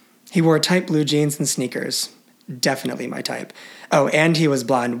 He wore tight blue jeans and sneakers. Definitely my type. Oh, and he was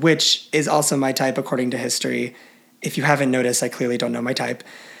blonde, which is also my type according to history. If you haven't noticed, I clearly don't know my type.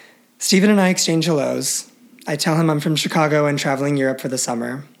 Steven and I exchange hellos. I tell him I'm from Chicago and traveling Europe for the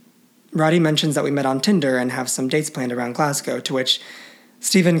summer. Roddy mentions that we met on Tinder and have some dates planned around Glasgow, to which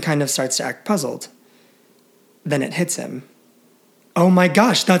Stephen kind of starts to act puzzled. Then it hits him. "Oh my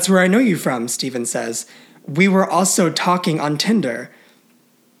gosh, that's where I know you from," Stephen says. "We were also talking on Tinder."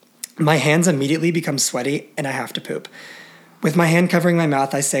 My hands immediately become sweaty and I have to poop. With my hand covering my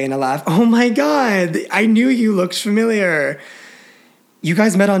mouth, I say in a laugh, "Oh my God, I knew you looked familiar." "You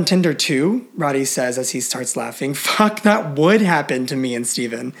guys met on Tinder too?" Roddy says as he starts laughing. Fuck, that would happen to me and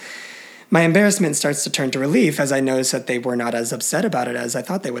Stephen. My embarrassment starts to turn to relief as I notice that they were not as upset about it as I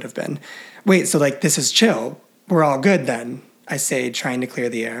thought they would have been. "Wait, so this is chill. We're all good then," I say, trying to clear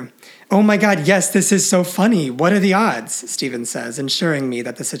the air. "Oh my God, yes, this is so funny. What are the odds?" Stephen says, ensuring me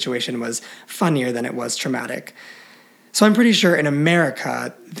that the situation was funnier than it was traumatic. So I'm pretty sure in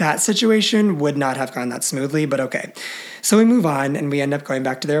America, that situation would not have gone that smoothly, but okay. So we move on, and we end up going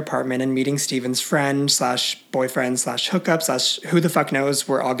back to their apartment and meeting Stephen's friend/boyfriend/hookup/who the fuck knows,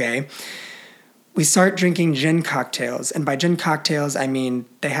 we're all gay. We start drinking gin cocktails, and by gin cocktails, I mean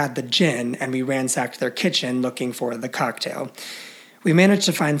they had the gin, and we ransacked their kitchen looking for the cocktail. We managed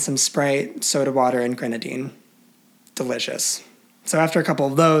to find some Sprite, soda water, and grenadine. Delicious. So after a couple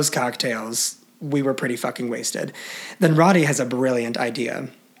of those cocktails, we were pretty fucking wasted. Then Roddy has a brilliant idea.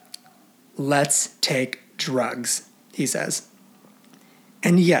 "Let's take drugs," he says.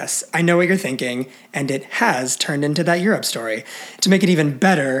 And yes, I know what you're thinking, and it has turned into that Europe story. To make it even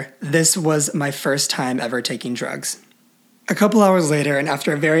better, this was my first time ever taking drugs. A couple hours later, and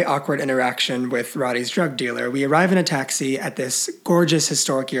after a very awkward interaction with Roddy's drug dealer, we arrive in a taxi at this gorgeous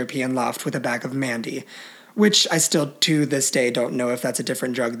historic European loft with a bag of Mandy, which I still to this day don't know if that's a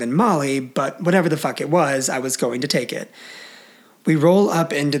different drug than Molly, but whatever the fuck it was, I was going to take it. We roll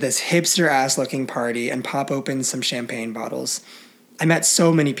up into this hipster-ass looking party and pop open some champagne bottles. I met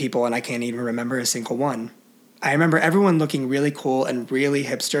so many people and I can't even remember a single one. I remember everyone looking really cool and really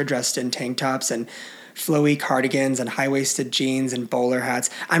hipster, dressed in tank tops and flowy cardigans and high-waisted jeans and bowler hats.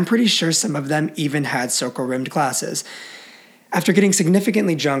 I'm pretty sure some of them even had circle-rimmed glasses. After getting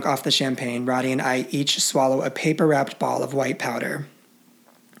significantly drunk off the champagne, Roddy and I each swallow a paper-wrapped ball of white powder.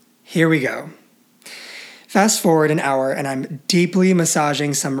 Here we go. Fast forward an hour, and I'm deeply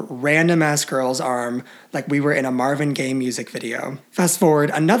massaging some random-ass girl's arm like we were in a Marvin Gaye music video. Fast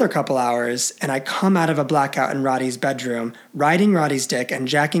forward another couple hours, and I come out of a blackout in Roddy's bedroom, riding Roddy's dick and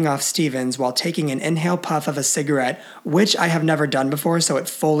jacking off Stephen's while taking an inhale puff of a cigarette, which I have never done before, so it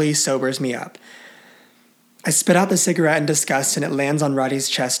fully sobers me up. I spit out the cigarette in disgust, and it lands on Roddy's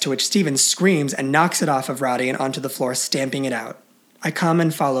chest, to which Stephen screams and knocks it off of Roddy and onto the floor, stamping it out. I come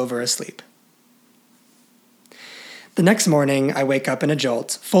and fall over asleep. The next morning, I wake up in a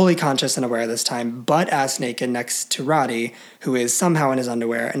jolt, fully conscious and aware this time, butt-ass naked next to Roddy, who is somehow in his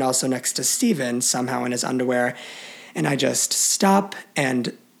underwear, and also next to Stephen, somehow in his underwear, and I just stop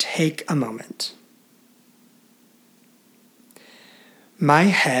and take a moment. My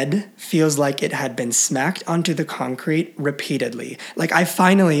head feels like it had been smacked onto the concrete repeatedly. Like I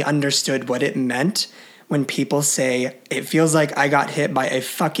finally understood what it meant when people say, "It feels like I got hit by a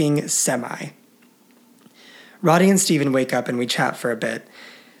fucking semi." Roddy and Stephen wake up and we chat for a bit.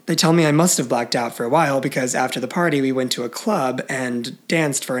 They tell me I must have blacked out for a while because after the party we went to a club and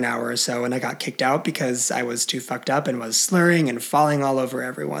danced for an hour or so, and I got kicked out because I was too fucked up and was slurring and falling all over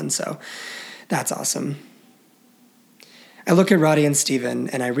everyone, so that's awesome. I look at Roddy and Stephen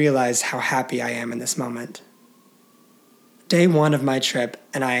and I realize how happy I am in this moment. Day 1 of my trip,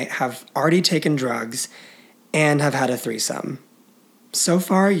 and I have already taken drugs and have had a threesome. So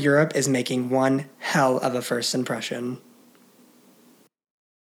far, Europe is making one hell of a first impression.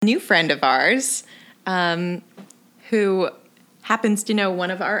 New friend of ours, who happens to know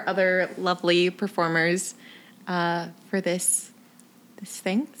one of our other lovely performers for this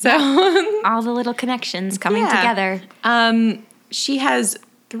thing. So all the little connections coming together. She has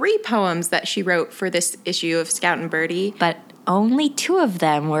 3 poems that she wrote for this issue of Scout and Birdie. But only 2 of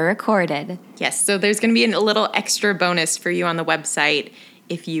them were recorded. Yes, so there's going to be a little extra bonus for you on the website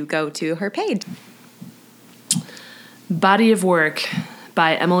if you go to her page. Body of Work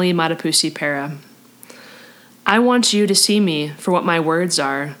by Emily Matapusi Pera. I want you to see me for what my words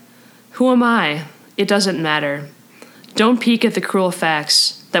are. Who am I? It doesn't matter. Don't peek at the cruel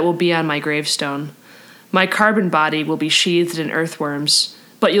facts that will be on my gravestone. My carbon body will be sheathed in earthworms,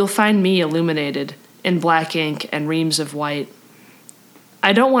 but you'll find me illuminated in black ink and reams of white.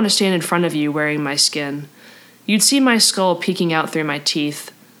 I don't want to stand in front of you wearing my skin. You'd see my skull peeking out through my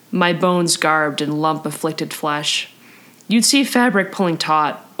teeth, my bones garbed in lump-afflicted flesh. You'd see fabric pulling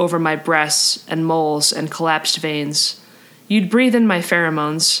taut over my breasts and moles and collapsed veins. You'd breathe in my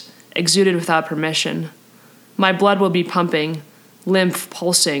pheromones, exuded without permission. My blood will be pumping, lymph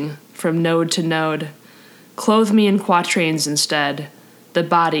pulsing from node to node. Clothe me in quatrains instead. The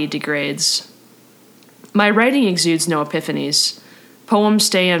body degrades. My writing exudes no epiphanies. Poems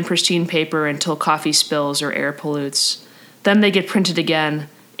stay on pristine paper until coffee spills or air pollutes. Then they get printed again,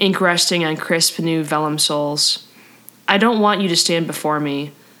 ink resting on crisp new vellum soles. I don't want you to stand before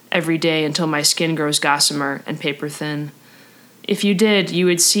me every day until my skin grows gossamer and paper thin. If you did, you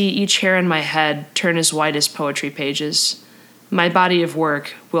would see each hair in my head turn as white as poetry pages. My body of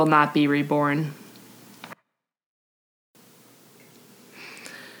work will not be reborn.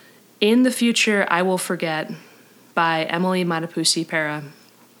 In the Future, I Will Forget by Emily Matapusi Pera.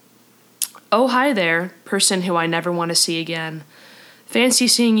 Oh, hi there, person who I never want to see again. Fancy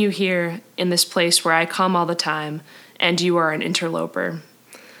seeing you here in this place where I come all the time, and you are an interloper.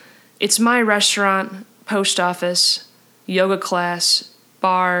 It's my restaurant, post office, yoga class,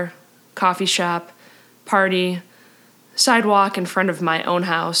 bar, coffee shop, party, sidewalk in front of my own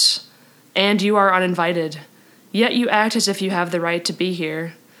house, and you are uninvited. Yet you act as if you have the right to be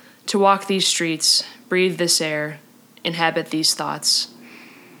here, to walk these streets, breathe this air, inhabit these thoughts.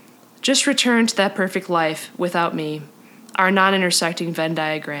 Just return to that perfect life without me, our non-intersecting Venn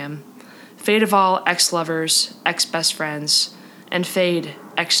diagram. Fate of all ex-lovers, ex-best friends, and fade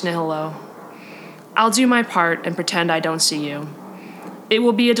ex nihilo. I'll do my part and pretend I don't see you. It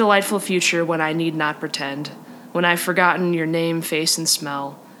will be a delightful future when I need not pretend, when I've forgotten your name, face, and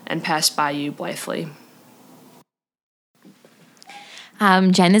smell, and passed by you blithely.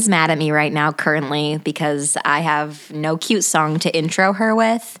 Jen is mad at me right now currently because I have no cute song to intro her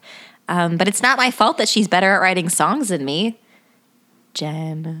with. But it's not my fault that she's better at writing songs than me.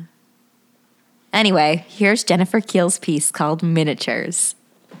 Jen. Anyway, here's Jennifer Keel's piece called Miniatures.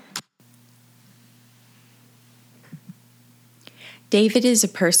 David is a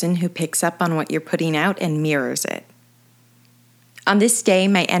person who picks up on what you're putting out and mirrors it. On this day,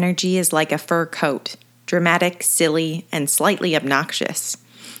 my energy is like a fur coat, dramatic, silly, and slightly obnoxious.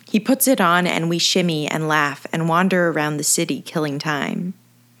 He puts it on and we shimmy and laugh and wander around the city killing time.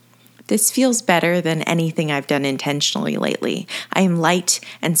 This feels better than anything I've done intentionally lately. I am light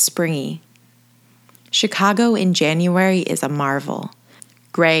and springy. Chicago in January is a marvel.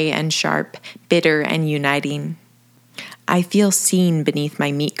 Gray and sharp, bitter and uniting. I feel seen beneath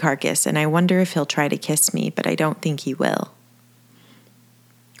my meat carcass, and I wonder if he'll try to kiss me, but I don't think he will.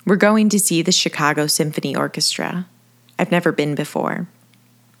 We're going to see the Chicago Symphony Orchestra. I've never been before.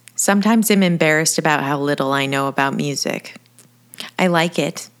 Sometimes I'm embarrassed about how little I know about music. I like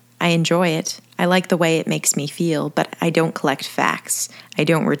it. I enjoy it. I like the way it makes me feel, but I don't collect facts. I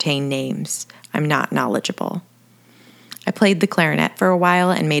don't retain names. I'm not knowledgeable. I played the clarinet for a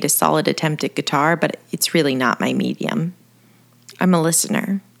while and made a solid attempt at guitar, but it's really not my medium. I'm a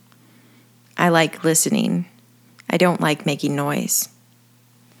listener. I like listening. I don't like making noise.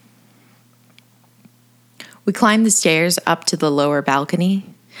 We climb the stairs up to the lower balcony.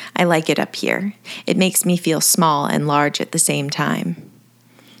 I like it up here. It makes me feel small and large at the same time.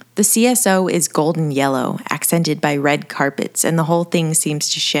 The CSO is golden yellow, accented by red carpets, and the whole thing seems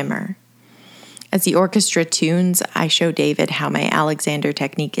to shimmer. As the orchestra tunes, I show David how my Alexander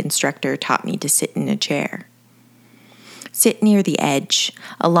Technique instructor taught me to sit in a chair. Sit near the edge,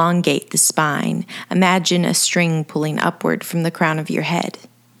 elongate the spine, imagine a string pulling upward from the crown of your head.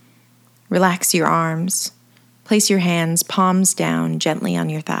 Relax your arms. Place your hands, palms down, gently on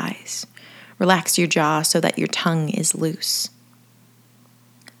your thighs. Relax your jaw so that your tongue is loose.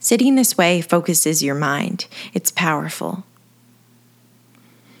 Sitting this way focuses your mind. It's powerful.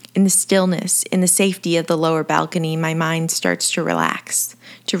 In the stillness, in the safety of the lower balcony, my mind starts to relax,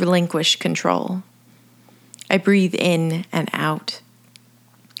 to relinquish control. I breathe in and out.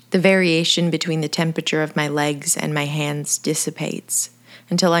 The variation between the temperature of my legs and my hands dissipates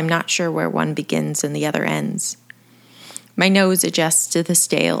until I'm not sure where one begins and the other ends. My nose adjusts to the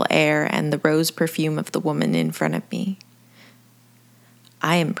stale air and the rose perfume of the woman in front of me.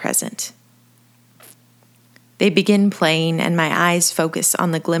 I am present. They begin playing, and my eyes focus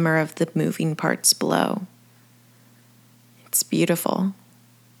on the glimmer of the moving parts below. It's beautiful.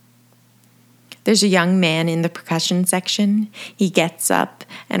 There's a young man in the percussion section. He gets up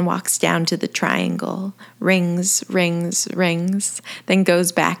and walks down to the triangle, rings, rings, rings, then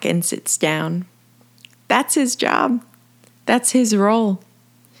goes back and sits down. That's his job. That's his role.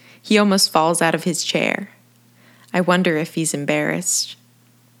 He almost falls out of his chair. I wonder if he's embarrassed.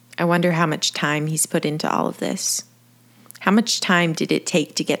 I wonder how much time he's put into all of this. How much time did it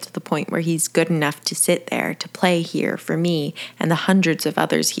take to get to the point where he's good enough to sit there, to play here for me and the hundreds of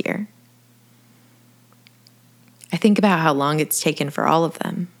others here? I think about how long it's taken for all of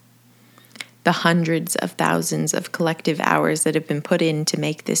them. the hundreds of thousands of collective hours that have been put in to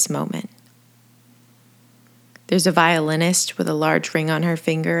make this moment. There's a violinist with a large ring on her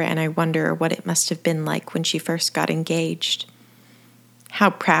finger, and I wonder what it must have been like when she first got engaged. How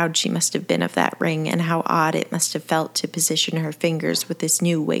proud she must have been of that ring, and how odd it must have felt to position her fingers with this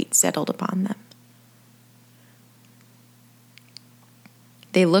new weight settled upon them.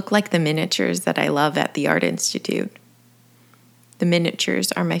 They look like the miniatures that I love at the Art Institute. The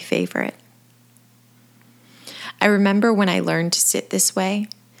miniatures are my favorite. I remember when I learned to sit this way,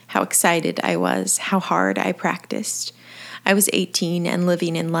 how excited I was, how hard I practiced. I was 18 and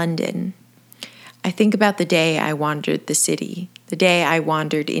living in London. I think about the day I wandered the city, the day I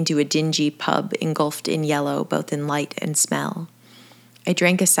wandered into a dingy pub engulfed in yellow, both in light and smell. I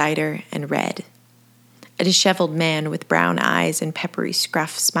drank a cider and read. A disheveled man with brown eyes and peppery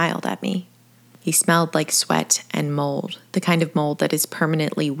scruff smiled at me. He smelled like sweat and mold, the kind of mold that is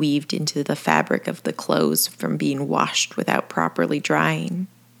permanently weaved into the fabric of the clothes from being washed without properly drying.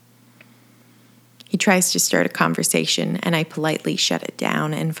 He tries to start a conversation, and I politely shut it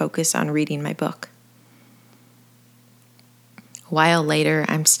down and focus on reading my book. A while later,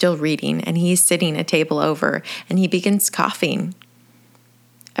 I'm still reading, and he's sitting a table over, and he begins coughing.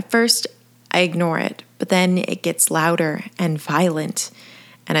 At first, I ignore it, but then it gets louder and violent,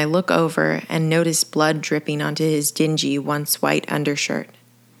 and I look over and notice blood dripping onto his dingy, once white undershirt.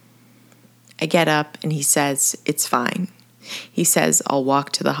 I get up, and he says, "It's fine." He says, "I'll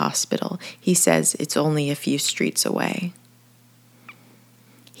walk to the hospital." He says, "It's only a few streets away."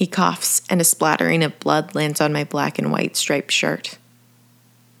 He coughs, and a splattering of blood lands on my black and white striped shirt.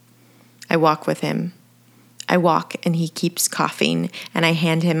 I walk with him. I walk, and he keeps coughing, and I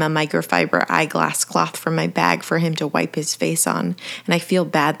hand him a microfiber eyeglass cloth from my bag for him to wipe his face on, and I feel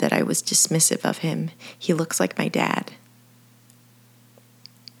bad that I was dismissive of him. He looks like my dad.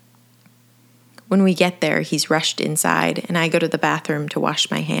 When we get there, he's rushed inside, and I go to the bathroom to wash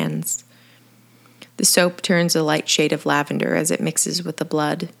my hands. The soap turns a light shade of lavender as it mixes with the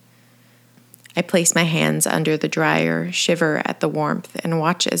blood. I place my hands under the dryer, shiver at the warmth, and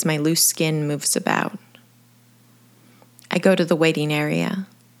watch as my loose skin moves about. I go to the waiting area.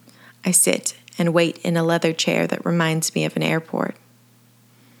 I sit and wait in a leather chair that reminds me of an airport.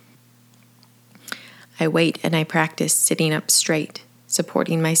 I wait and I practice sitting up straight,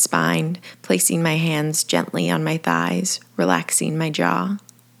 supporting my spine, placing my hands gently on my thighs, relaxing my jaw.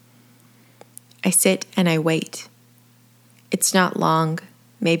 I sit and I wait. It's not long,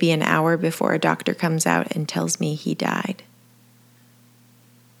 maybe an hour before a doctor comes out and tells me he died.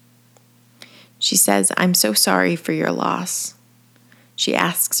 She says, "I'm so sorry for your loss." She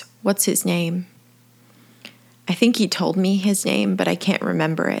asks, "What's his name?" I think he told me his name, but I can't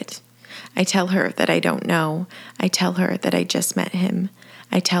remember it. I tell her that I don't know. I tell her that I just met him.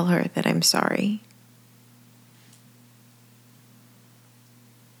 I tell her that I'm sorry.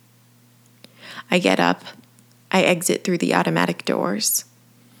 I get up. I exit through the automatic doors.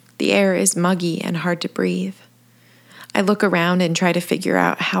 The air is muggy and hard to breathe. I look around and try to figure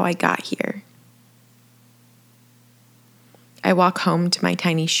out how I got here. I walk home to my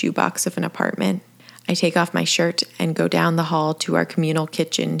tiny shoebox of an apartment. I take off my shirt and go down the hall to our communal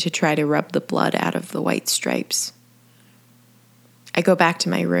kitchen to try to rub the blood out of the white stripes. I go back to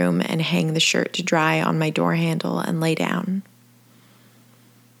my room and hang the shirt to dry on my door handle and lay down.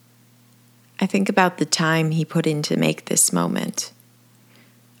 I think about the time he put in to make this moment.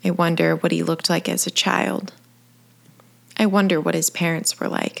 I wonder what he looked like as a child. I wonder what his parents were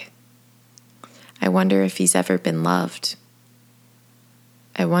like. I wonder if he's ever been loved.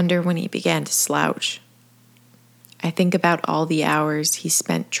 I wonder when he began to slouch. I think about all the hours he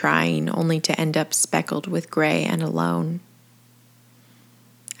spent trying only to end up speckled with gray and alone.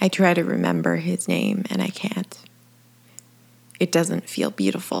 I try to remember his name and I can't. It doesn't feel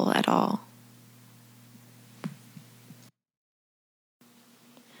beautiful at all.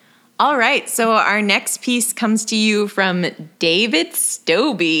 All right, so our next piece comes to you from David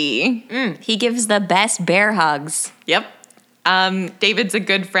Stobie. He gives the best bear hugs. Yep. David's a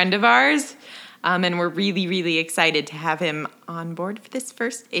good friend of ours, and we're really, really excited to have him on board for this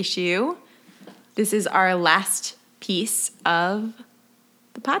first issue. This is our last piece of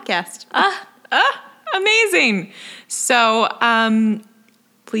the podcast. Amazing. So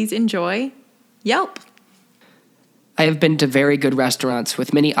please enjoy Yelp. I have been to very good restaurants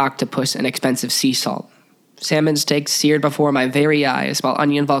with mini octopus and expensive sea salt. Salmon steaks seared before my very eyes while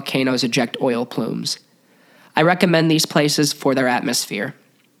onion volcanoes eject oil plumes. I recommend these places for their atmosphere.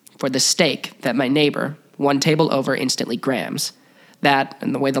 For the steak that my neighbor, one table over, instantly grams. That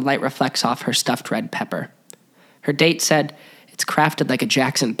and the way the light reflects off her stuffed red pepper. Her date said, "It's crafted like a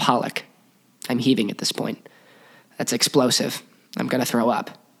Jackson Pollock." I'm heaving at this point. That's explosive. I'm gonna throw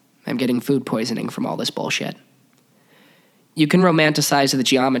up. I'm getting food poisoning from all this bullshit. You can romanticize the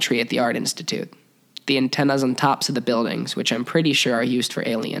geometry at the Art Institute. The antennas on tops of the buildings, which I'm pretty sure are used for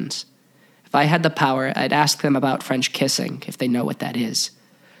aliens. If I had the power, I'd ask them about French kissing, if they know what that is.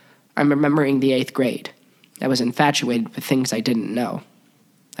 I'm remembering the 8th grade. I was infatuated with things I didn't know.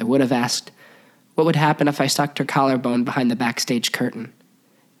 I would have asked, what would happen if I sucked her collarbone behind the backstage curtain?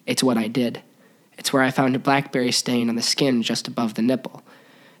 It's what I did. It's where I found a blackberry stain on the skin just above the nipple.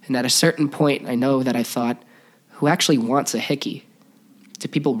 And at a certain point, I know that I thought, who actually wants a hickey? Do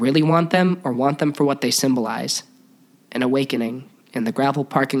people really want them, or want them for what they symbolize? An awakening in the gravel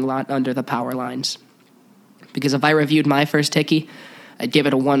parking lot under the power lines. Because if I reviewed my first hickey, I'd give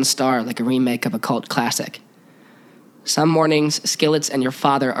it a 1 star like a remake of a cult classic. Some mornings, skillets and your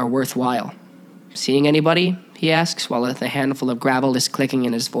father are worthwhile. Seeing anybody? He asks, while a handful of gravel is clicking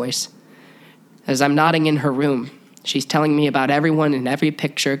in his voice. As I'm nodding in her room, she's telling me about everyone in every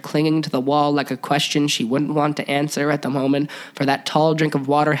picture clinging to the wall like a question she wouldn't want to answer at the moment, for that tall drink of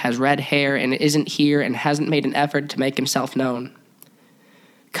water has red hair and isn't here and hasn't made an effort to make himself known.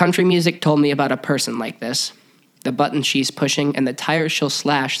 Country music told me about a person like this. The button she's pushing and the tires she'll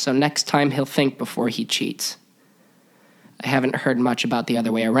slash so next time he'll think before he cheats. I haven't heard much about the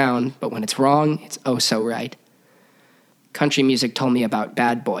other way around, but when it's wrong, it's oh so right. Country music told me about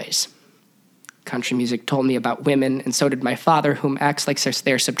bad boys. Country music told me about women, and so did my father, whom acts like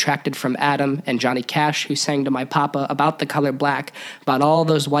they're subtracted from Adam, and Johnny Cash, who sang to my papa about the color black, about all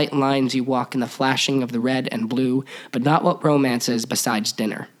those white lines you walk in the flashing of the red and blue, but not what romance is besides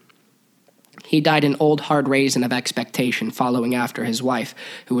dinner. He died an old hard raisin of expectation following after his wife,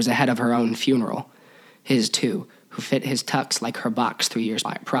 who was ahead of her own funeral. His, too, who fit his tux like her box 3 years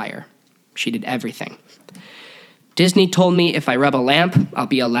prior. She did everything. Disney told me if I rub a lamp, I'll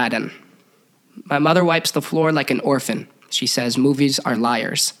be Aladdin. My mother wipes the floor like an orphan. She says movies are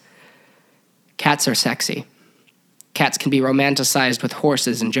liars. Cats are sexy. Cats can be romanticized with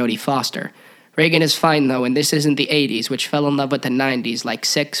horses and Jodie Foster. Reagan is fine, though, and this isn't the 80s, which fell in love with the 90s, like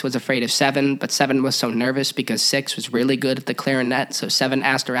 6 was afraid of 7, but 7 was so nervous because 6 was really good at the clarinet, so 7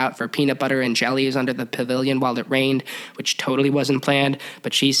 asked her out for peanut butter and jellies under the pavilion while it rained, which totally wasn't planned,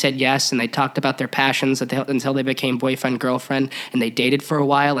 but she said yes, and they talked about their passions until they became boyfriend-girlfriend, and they dated for a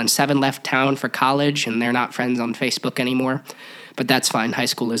while, and 7 left town for college, and they're not friends on Facebook anymore. But that's fine, high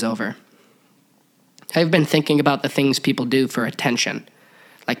school is over. I've been thinking about the things people do for attention,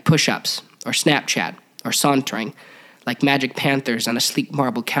 like push-ups, or Snapchat, or sauntering, like magic panthers on a sleek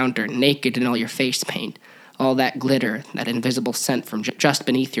marble counter, naked in all your face paint, all that glitter, that invisible scent from just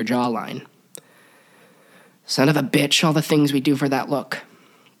beneath your jawline. Son of a bitch, all the things we do for that look.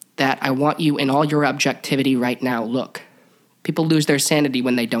 That I want you in all your objectivity right now look. People lose their sanity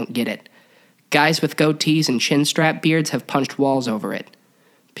when they don't get it. Guys with goatees and chin strap beards have punched walls over it.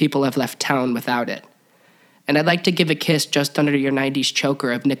 People have left town without it. And I'd like to give a kiss just under your 90s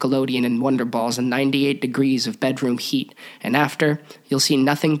choker of Nickelodeon and Wonder Balls and 98 degrees of bedroom heat, and after, you'll see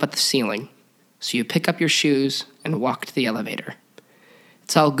nothing but the ceiling. So you pick up your shoes and walk to the elevator.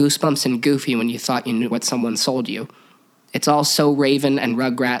 It's all Goosebumps and Goofy when you thought you knew what someone sold you. It's all So Raven and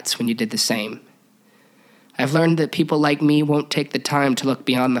Rugrats when you did the same. I've learned that people like me won't take the time to look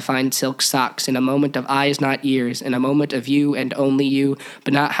beyond the fine silk socks in a moment of eyes, not ears, in a moment of you and only you,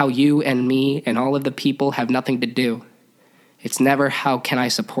 but not how you and me and all of the people have nothing to do. It's never how can I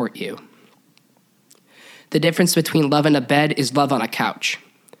support you. The difference between love in a bed is love on a couch.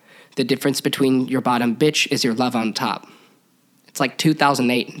 The difference between your bottom bitch is your love on top. It's like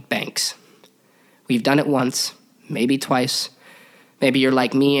 2008 in Banks. We've done it once, maybe twice. Maybe you're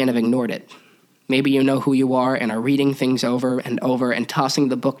like me and have ignored it. Maybe you know who you are and are reading things over and tossing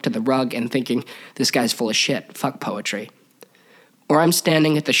the book to the rug and thinking, this guy's full of shit, fuck poetry. Or I'm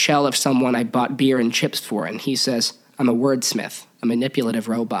standing at the shell of someone I bought beer and chips for, and he says, I'm a wordsmith, a manipulative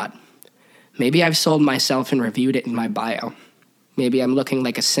robot. Maybe I've sold myself and reviewed it in my bio. Maybe I'm looking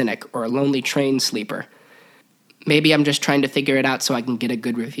like a cynic or a lonely train sleeper. Maybe I'm just trying to figure it out so I can get a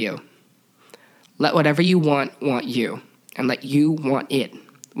good review. Let whatever you want you, and let you want it.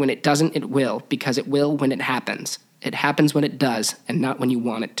 When it doesn't, it will, because it will when it happens. It happens when it does, and not when you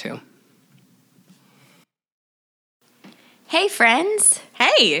want it to. Hey, friends.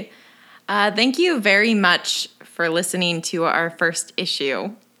 Hey! Thank you very much for listening to our first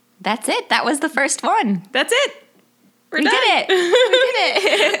issue. That's it. That was the first one. That's it. We did it. We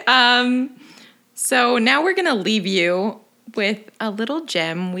did it. So now we're going to leave you with a little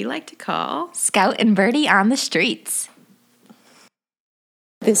gem we like to call Scout and Birdie on the streets.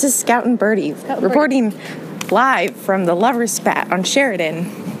 This is Scout and Birdie reporting live from the Lovers' Spat on Sheridan.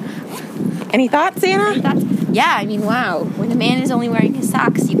 Any thoughts, Anna? Yeah, I mean, wow. When a man is only wearing his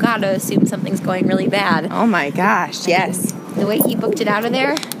socks, you gotta assume something's going really bad. Oh my gosh, yes. The way he booked it out of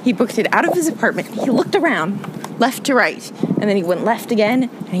there. He booked it out of his apartment. He looked around, left to right, and then he went left again,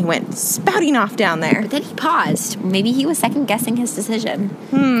 and he went spouting off down there. But then he paused. Maybe he was second-guessing his decision.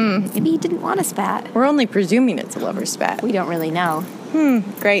 Maybe he didn't want a spat. We're only presuming it's a lover's spat. We don't really know.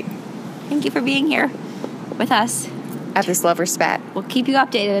 Great. Thank you for being here with us. At this lover's spat. We'll keep you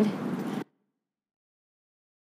updated.